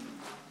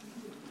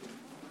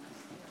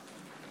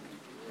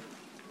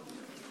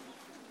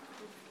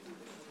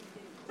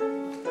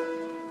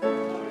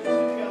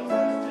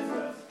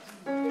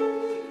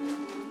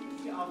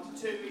 After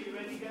 2, are you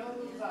ready,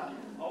 girls?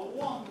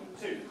 1,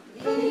 2.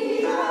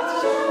 He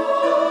has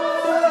shown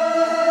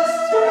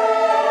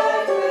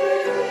strength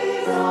with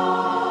his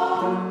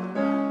arm.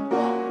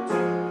 1,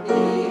 2.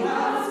 He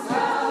has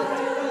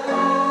gathered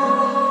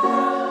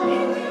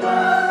in the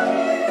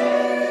imagination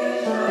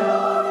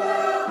of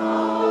their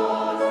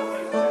hearts.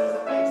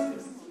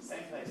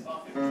 Same place, bar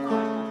 55.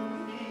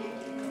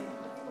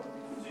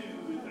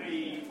 2,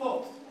 3,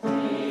 4.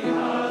 He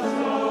has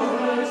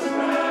shown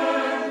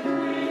strength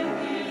with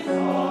his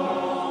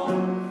arm.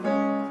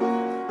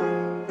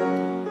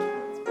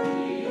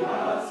 He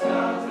has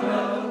scattered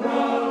the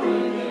world in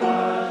the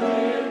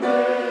imagination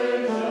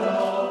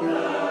of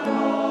their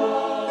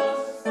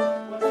hearts.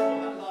 Once more,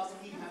 that last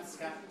he has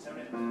scattered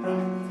it from the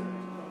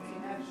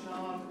F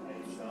sharp, A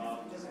sharp,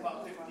 just about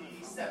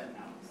 57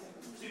 now.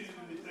 2,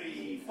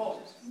 3,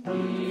 4.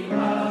 He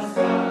has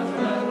scattered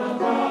the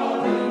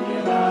world in the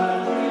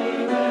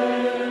imagination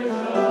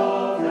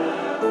of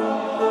their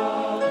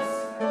hearts.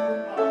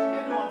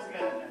 Everyone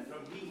together then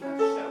from he has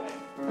shown it.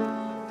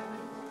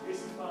 This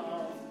is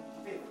bar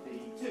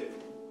 52.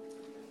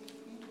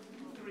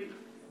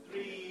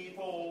 3,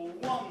 4,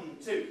 1,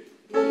 2.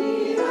 He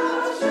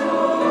has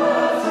shown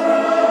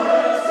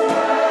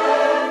strength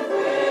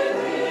with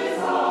his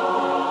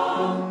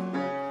arm.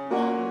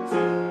 1, 2.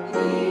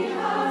 He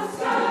has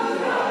scattered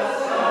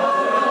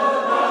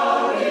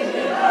about in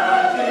the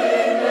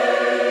imagination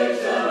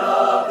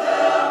of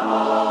their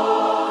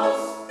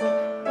hearts.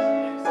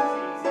 Next is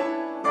easy.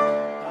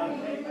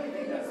 Okay, I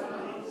think that's what I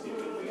need to do.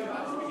 We go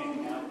back to the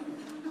beginning now.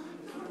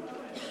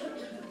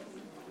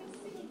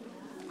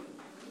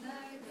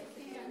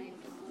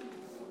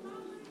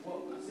 What?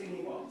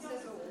 Singing what?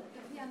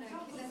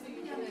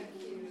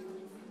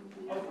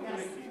 Oh,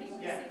 piano cues,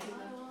 yeah.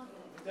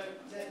 Yeah,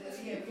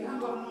 if you haven't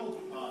got an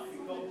organ part,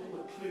 you've got all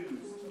the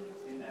clues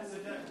in there. So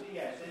don't,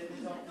 yeah,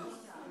 there's often,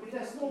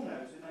 they're small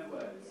notes with no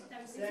words.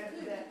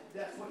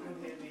 That's what you'll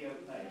hear Leo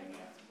playing,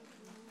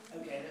 yeah.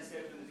 Okay, let's go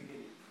from the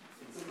beginning.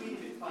 It's a wee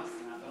bit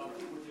faster now, but I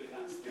think we'll do it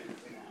that spin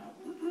for now.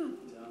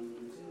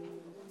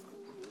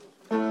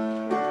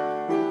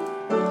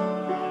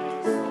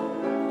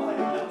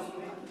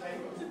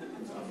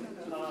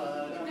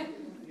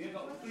 You've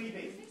got 3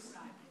 beats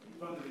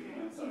from the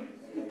beginning, I'm sorry.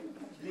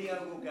 Leo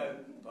will go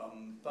bum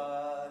ba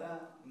da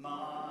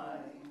my,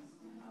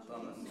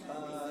 bum ba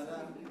da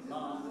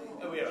my.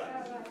 Oh, we're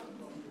right.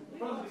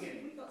 From the beginning.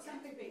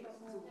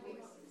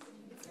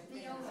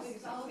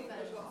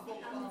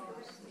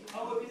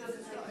 Oh, because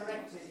it's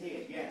corrected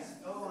here, yes.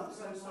 Oh, I'm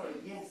so sorry.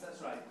 Yes,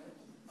 that's right.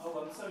 Oh,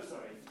 I'm so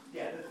sorry.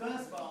 Yeah, the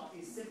first bar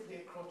is simply a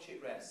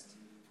crotchet rest.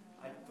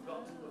 I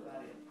forgot to put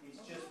that in.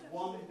 It's just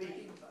one beat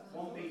in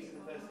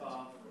the first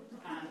bar,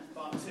 and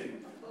bar 2,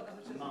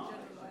 my.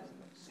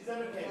 Is that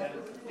okay then?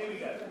 Here we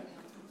go.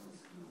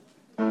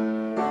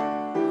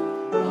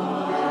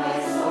 My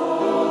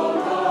soul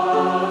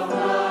doth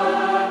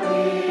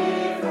magnify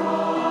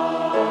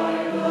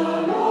the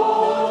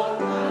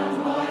Lord, and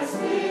my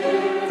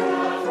spirit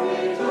hath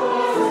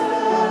rejoiced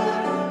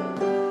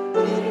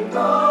in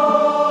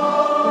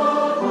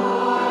God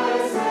my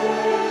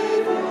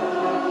Saviour,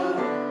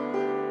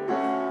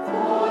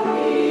 for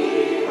He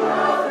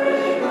hath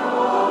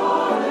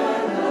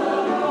regarded the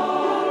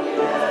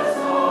lowliness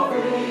of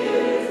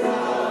His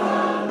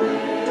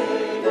handmaiden.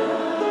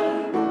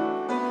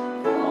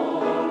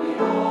 For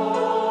behold,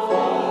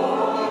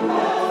 He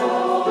hath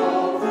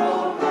called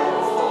from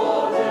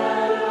henceforth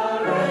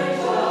generation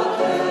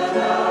to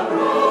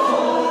generation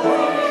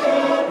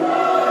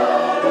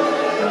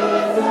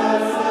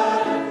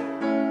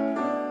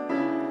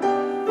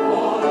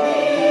for He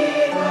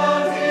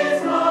that is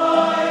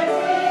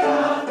mighty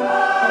hath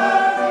magnified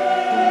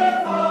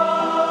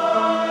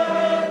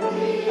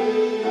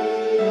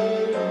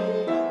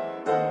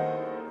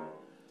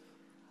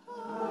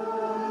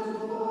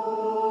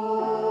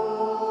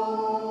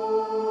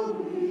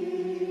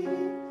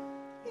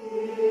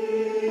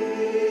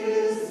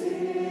is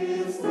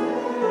His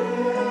name,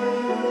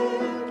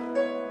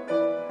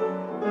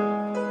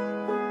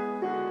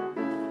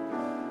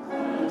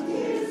 and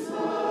His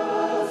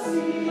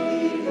mercy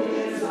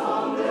is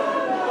on them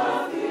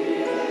that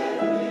fear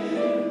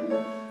Him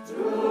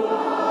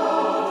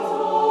throughout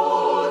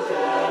all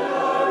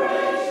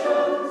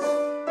generations.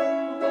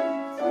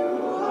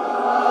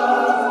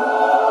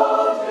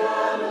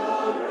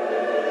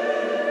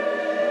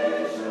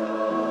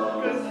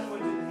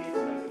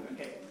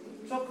 Okay,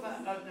 top of that,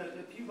 no,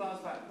 a few bars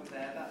back from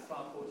there, that's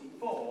bar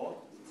 44,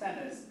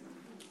 tenors.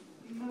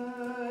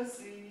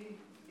 Mercy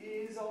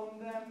is on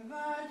them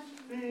that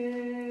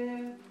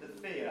fear. The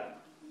fear.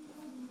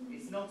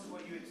 It's not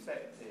what you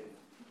expected.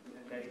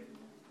 Okay?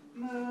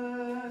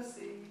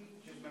 Mercy,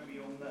 just remember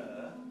your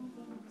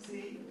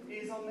mercy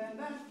is on them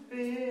that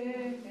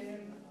fear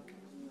Him.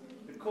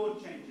 The chord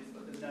changes,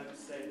 but the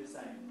notes stay the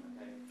same.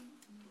 Okay?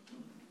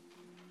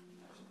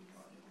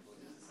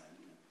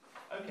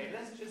 Okay,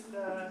 let's just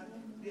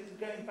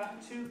going back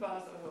 2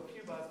 bars, or a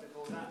few bars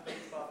before that.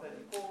 Bar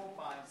 34,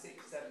 5,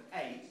 6, 7,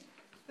 8,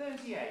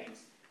 38.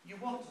 You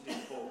want to do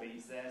 4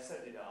 beats there, so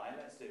did I.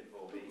 Let's do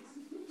 4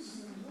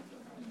 beats.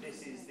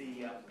 This is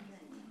the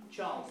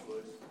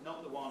Charleswood,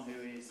 not the one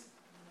who is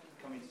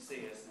coming to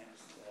see us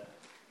next.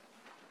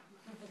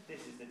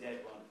 This is the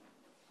dead one.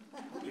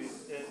 The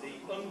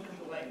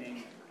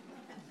uncomplaining.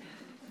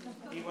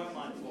 He won't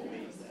mind 4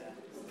 beats there.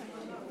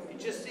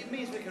 It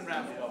means we can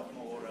round it off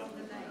more.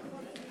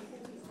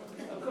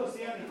 Of course,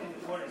 the only thing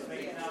that worries me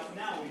is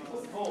now we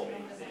put 4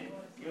 beats in,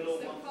 you'll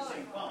all want to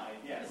sing 5.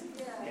 Yes.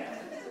 Yes.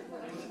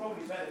 It was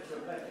probably better to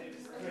have left it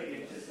as 3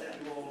 and just let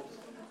you all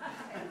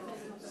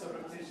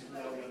surreptitiously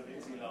over a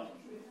bit too long.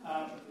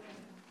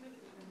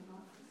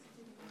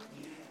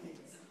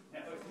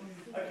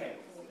 Okay,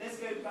 let's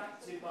go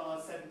back to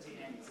bar 17,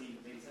 18,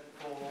 please.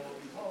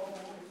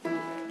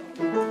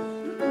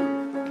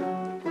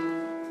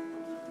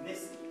 And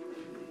this,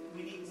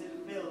 we need to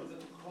build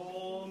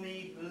Call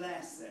Me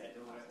Blessed,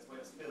 or that's where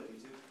it's building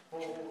to.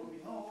 Call me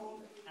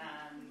home,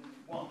 and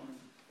 1,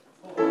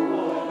 4.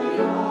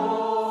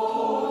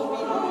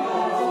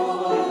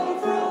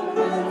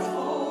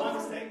 My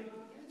mistake.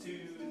 2,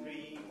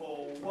 3,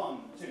 4, 1,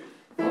 2.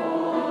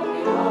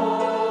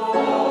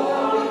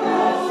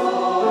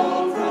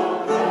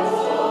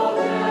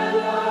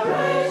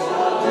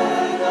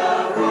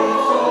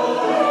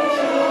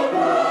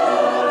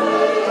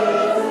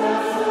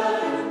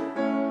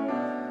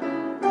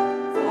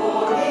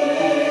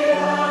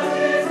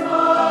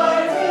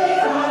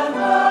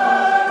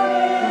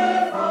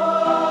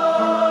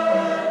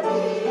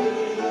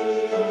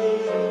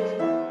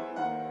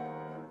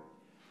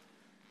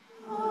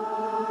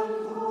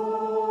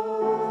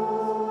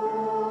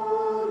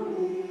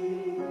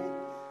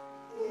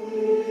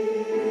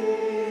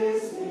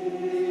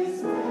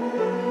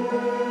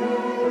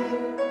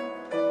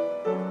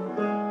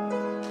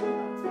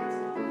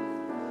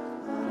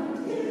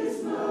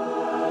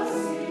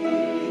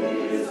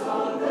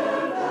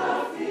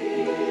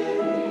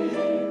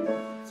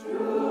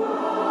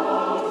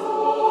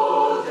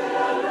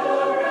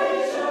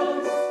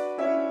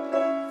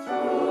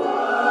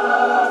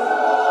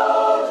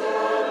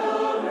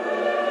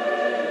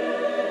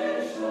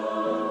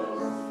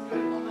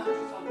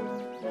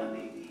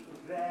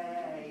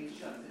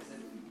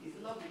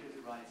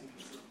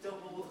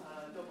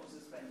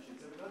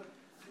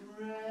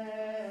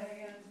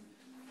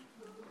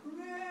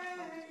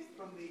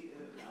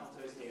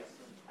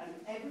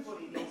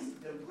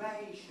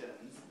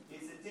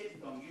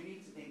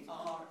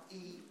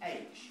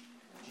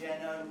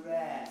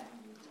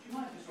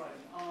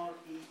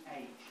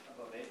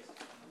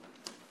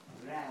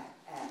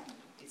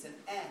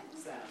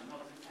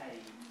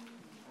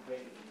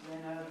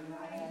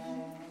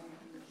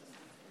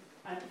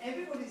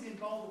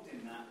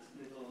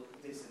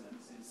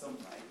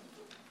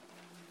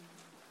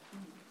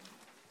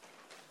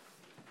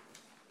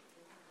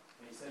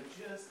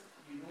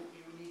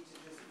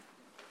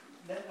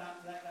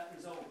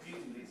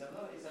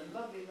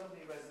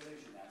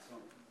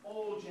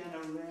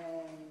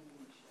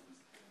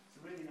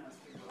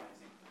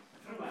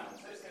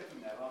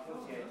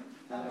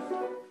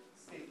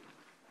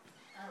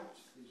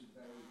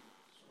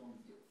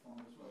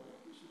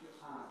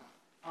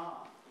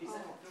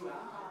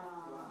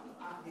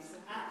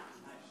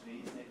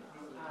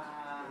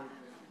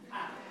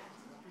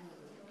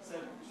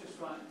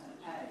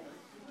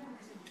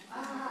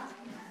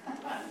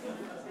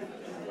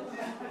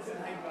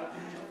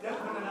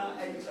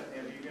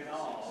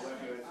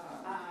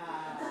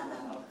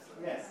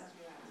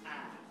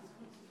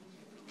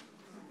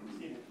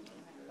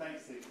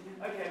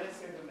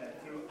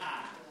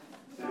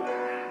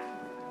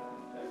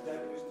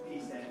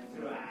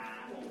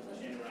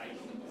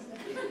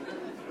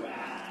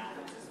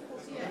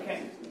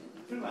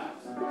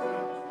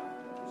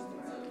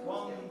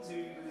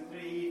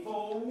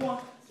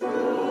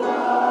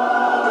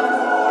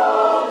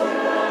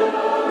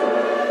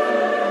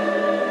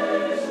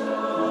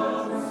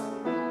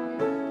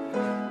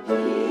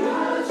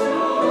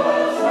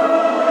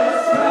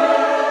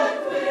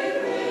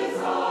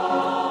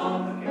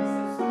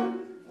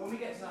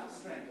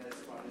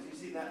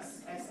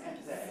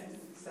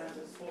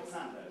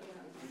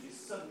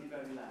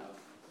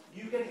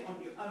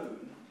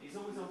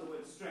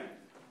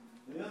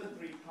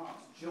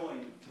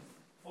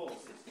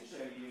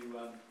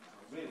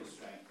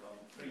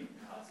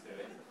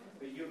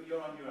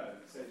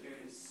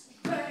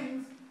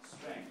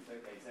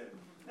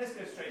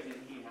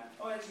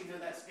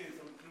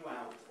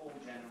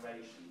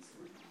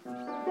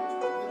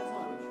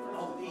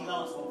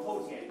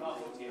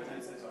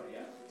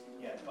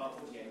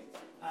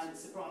 And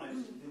soprano,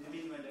 the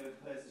diminuendo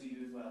occurs to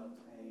you as well.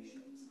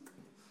 Patience.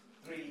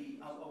 3,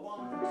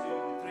 1,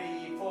 2,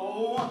 3,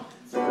 4.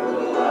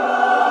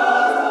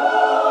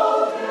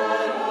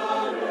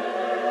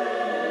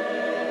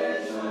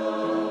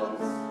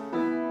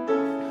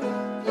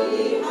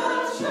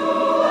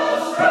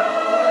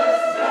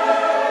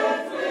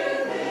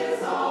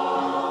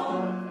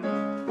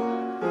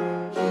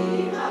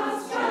 He has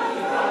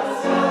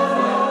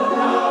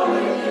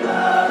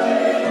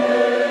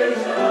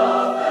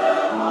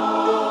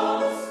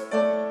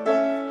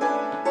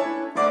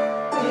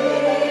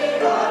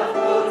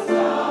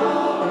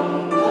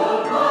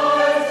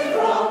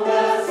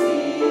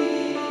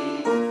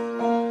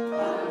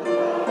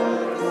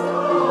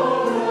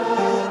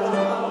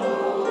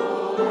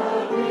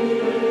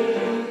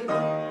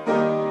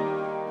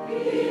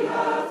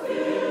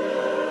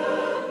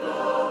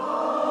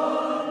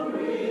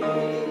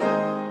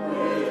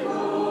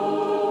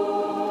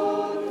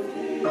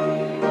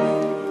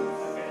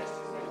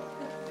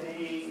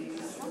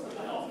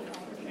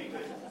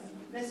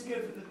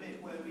for the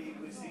bit where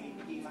we're singing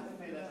He Hath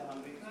Filled the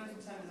Hungry. Can I do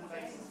tenors and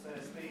basses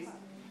first, please?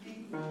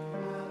 He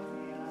hath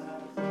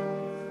filled.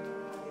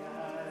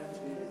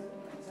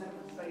 Tenors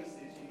and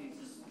basses, you need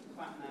to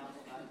flatten out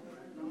on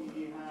that.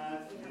 He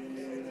hath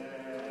filled.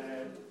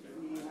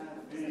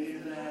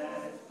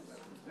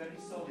 Very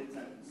solid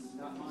notes.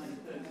 That minor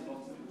third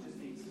bottom just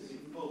needs to be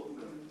full,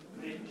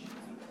 rich,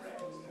 and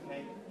correct.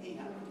 Okay? He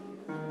hath.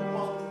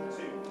 1, 2.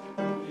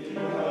 He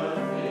hath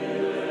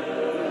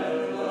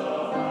filled the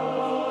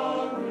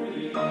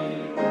hungry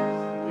with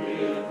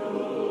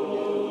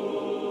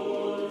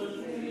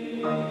good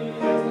things.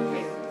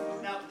 Okay.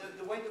 Now,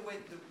 the way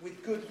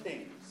with good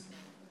things.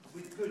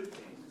 With good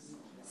things.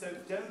 So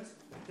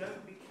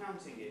don't be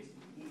counting it.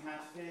 He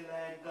hath filled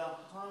the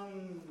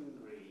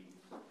hungry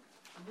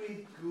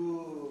with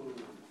good.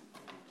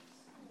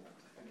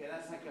 Okay,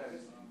 that's how it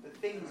goes. The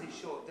things is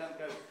short. Don't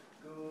go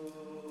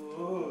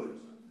good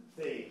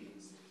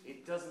things.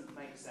 It doesn't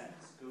make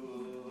sense.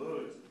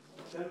 Good.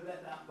 Don't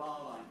let that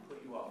bar line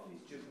put you off.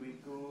 It's just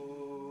with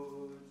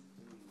good.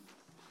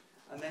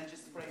 And then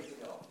just phrase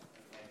it off.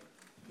 Okay.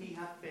 He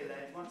hath filled.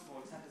 Once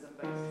more, tenors and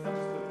basses. That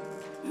was good.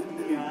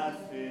 He hath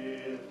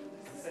filled.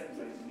 This is the second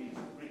place you need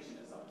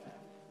richness up there.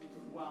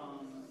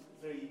 1,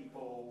 3,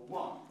 4,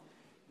 1.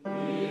 He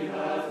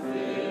hath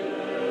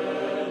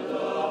filled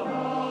the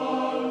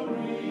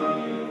hungry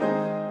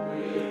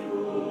with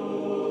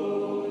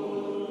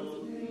good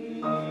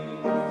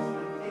things.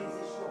 Things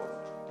are short.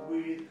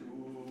 With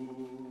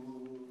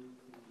good.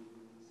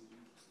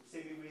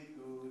 Sing it with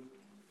good.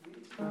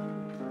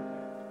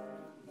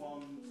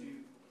 1, 2,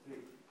 3.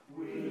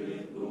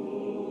 With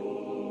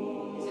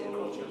good. Is it a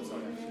crotchet? I'm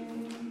sorry.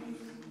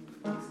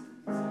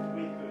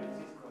 With good. It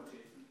is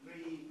crotchet.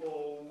 3,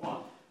 4,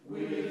 1.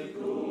 With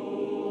good.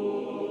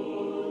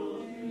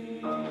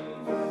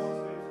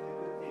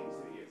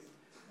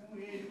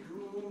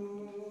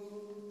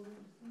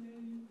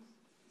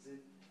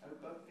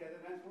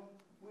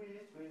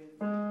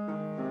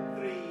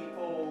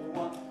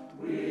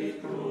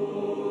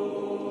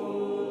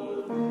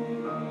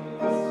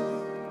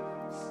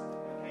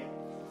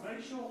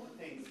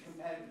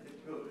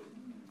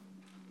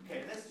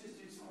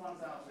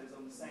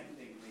 On the same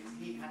thing, please.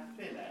 He hath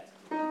filled.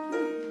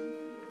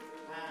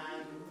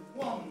 And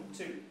 1,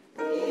 2.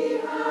 He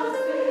hath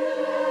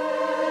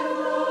filled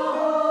the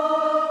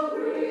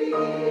hungry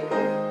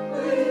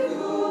with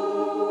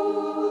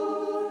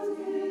good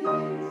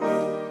things.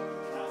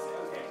 That's it.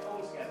 Okay,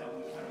 all together.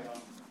 We'll carry on.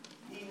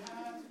 He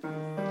hath.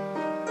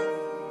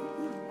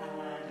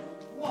 And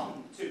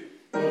 1, 2.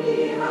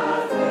 He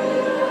hath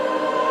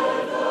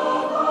filled the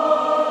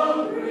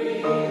hungry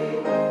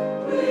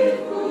with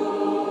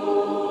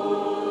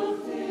good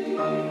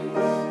things.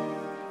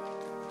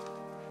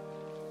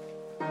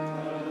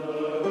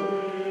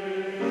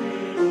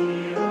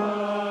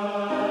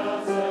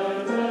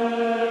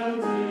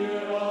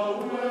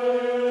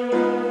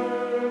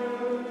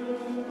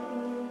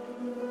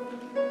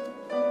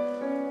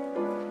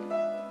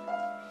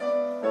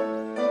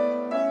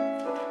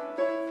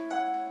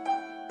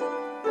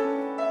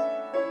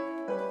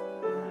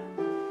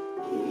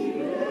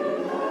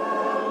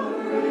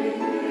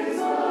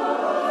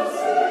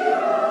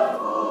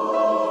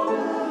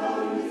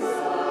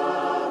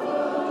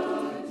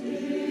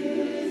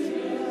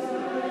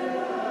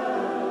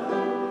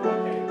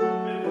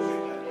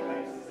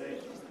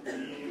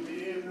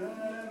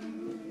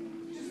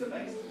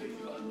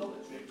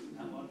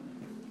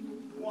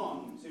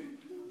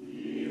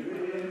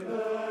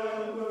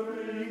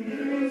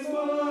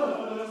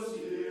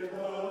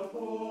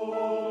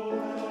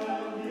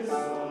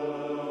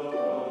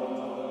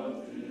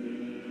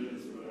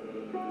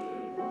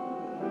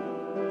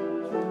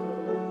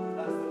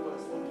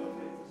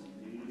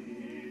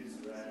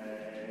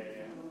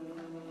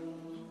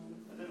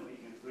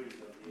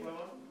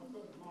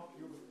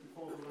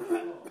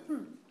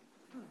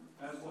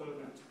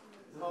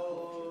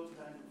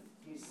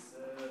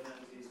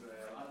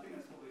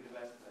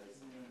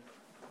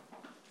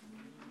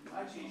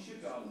 Actually, it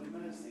should go up with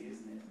mercy,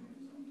 isn't it?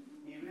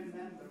 He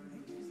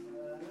remembering his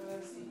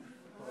mercy.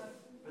 But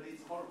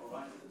it's horrible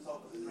right at the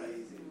top of the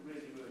phrase. It would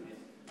really ruin it.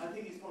 I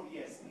think it's probably,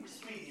 yes,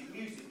 extremely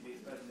musically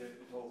it's better to do it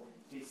before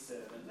his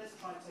servant. Let's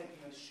try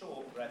taking a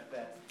short breath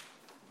there.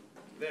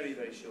 Very,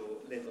 very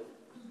short, little.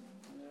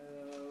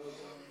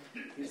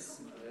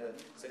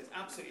 So it's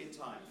absolutely in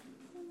time.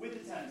 With the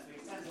tenors,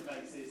 please, tenors and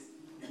basses.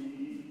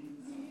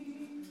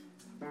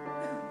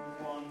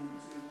 1,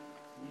 2.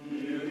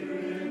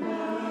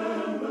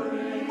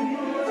 Remembering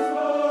his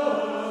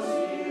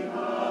mercy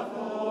hath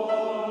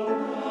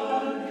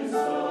opened his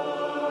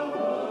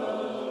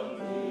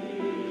servant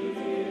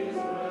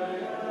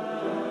Israel.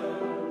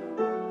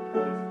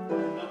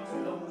 Not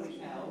too long with the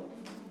L.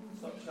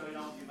 Stop showing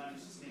off you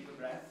managed to sneak a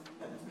breath.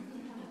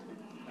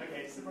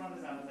 Okay,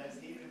 sopranos out there.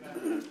 He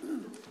remembers.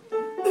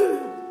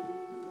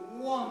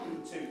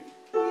 1, 2.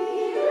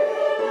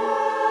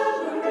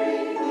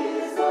 Remembering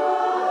his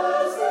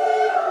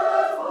mercy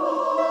hath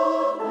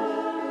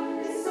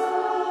opened his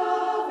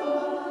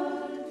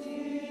servant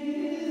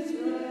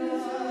Israel.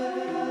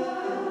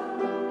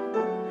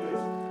 Good.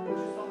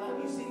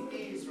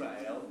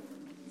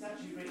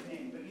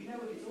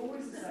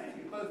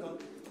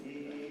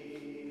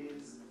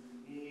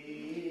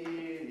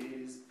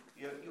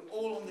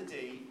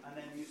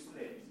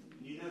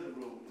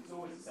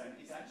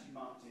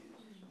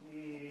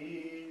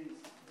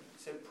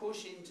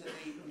 push into the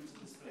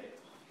split.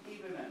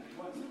 Keep remembering,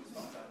 once it's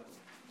not that.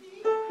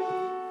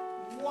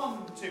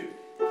 1, 2.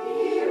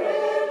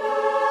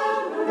 Remembering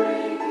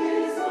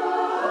his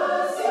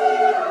mercy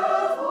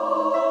of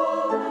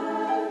all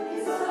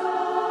his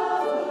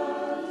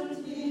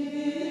servant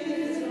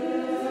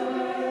Israel.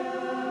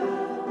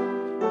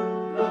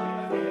 Lovely,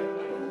 okay,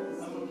 everybody.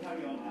 I'm going to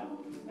carry on now.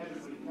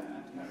 Everybody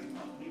carry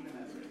on. Keep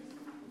remembering.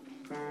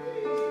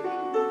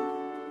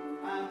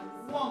 And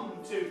 1,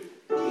 2.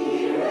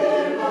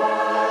 Remembering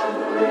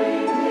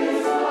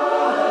his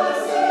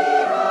mercy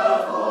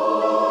of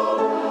all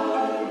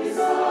his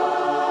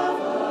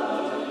servant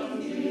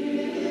Israel,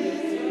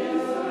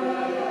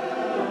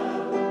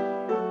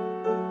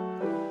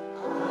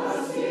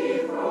 as he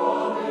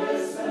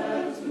promised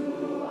them to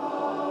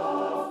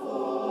our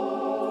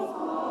forefathers.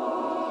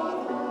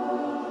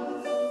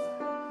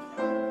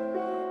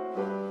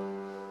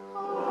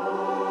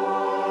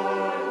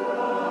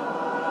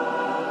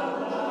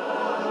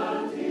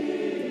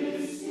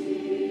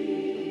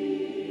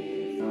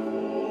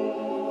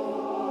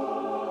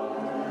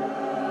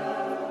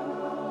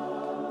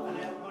 And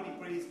everybody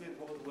breathes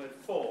before the word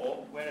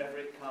for, wherever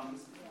it comes,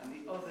 and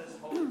the others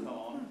hold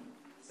on.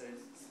 So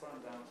it's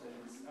sprung out to,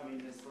 I mean,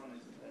 the sprung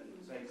is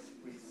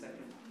basically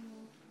second.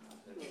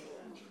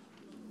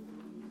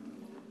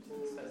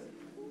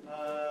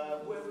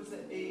 Where was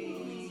it?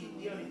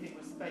 The only thing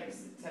was base,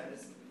 tell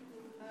us.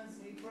 As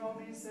he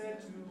promised said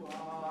to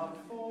our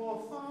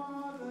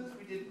forefathers.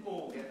 We didn't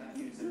all get that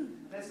news. So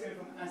let's go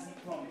from as he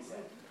promised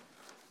it.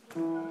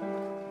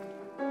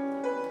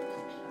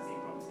 As he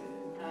promised it.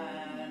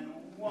 And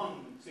 1,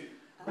 2.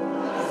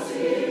 As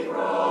he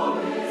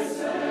promised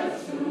said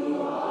to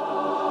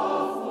our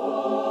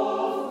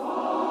forefathers.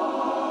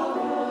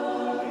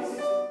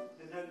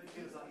 The note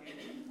feels like it.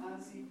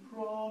 As he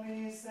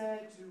promised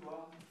said to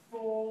our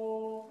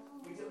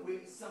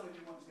some of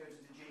you want to go to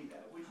the G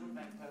there, which would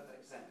make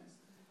perfect sense,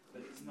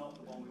 but it's not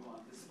the one we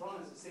want. The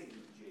sopranos are singing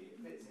the G, it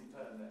fits in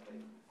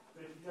perfectly,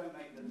 but if you don't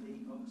make the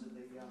leap onto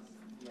the A,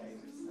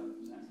 it's stuck,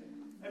 that's it.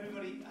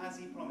 Everybody, as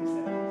he promised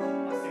it,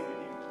 I'll sing with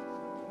you.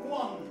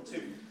 1,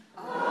 2.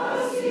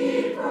 As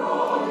he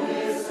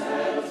promised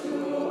said to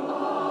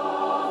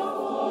our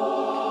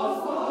forefathers.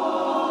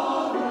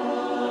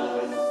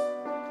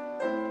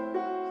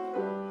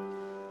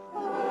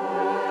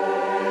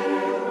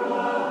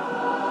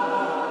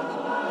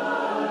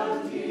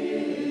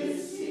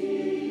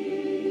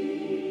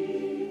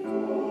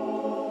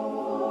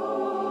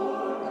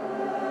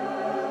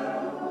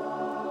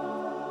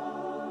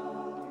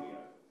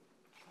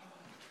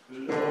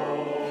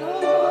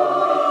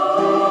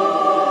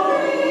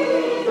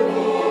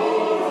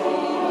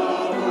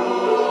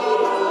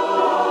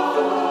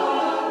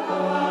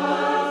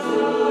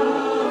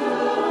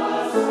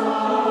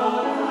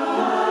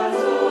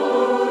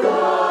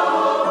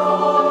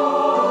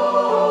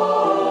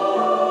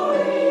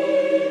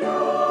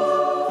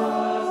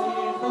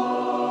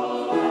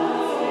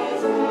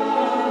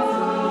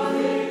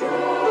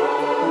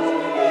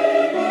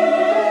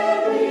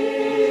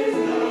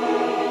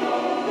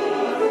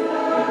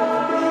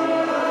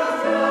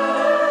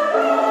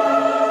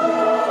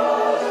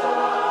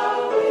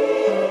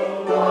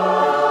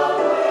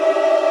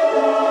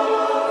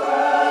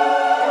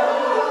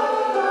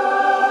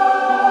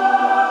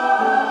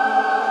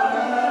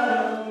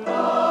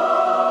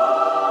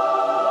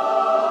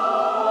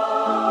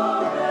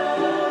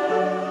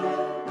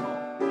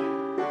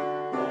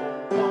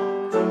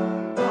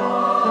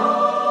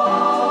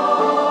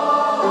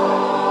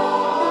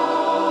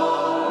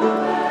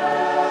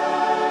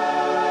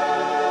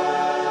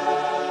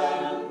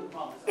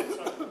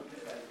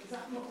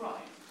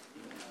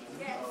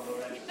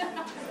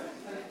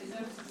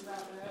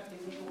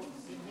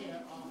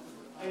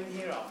 In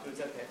here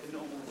afterwards, okay, the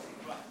normal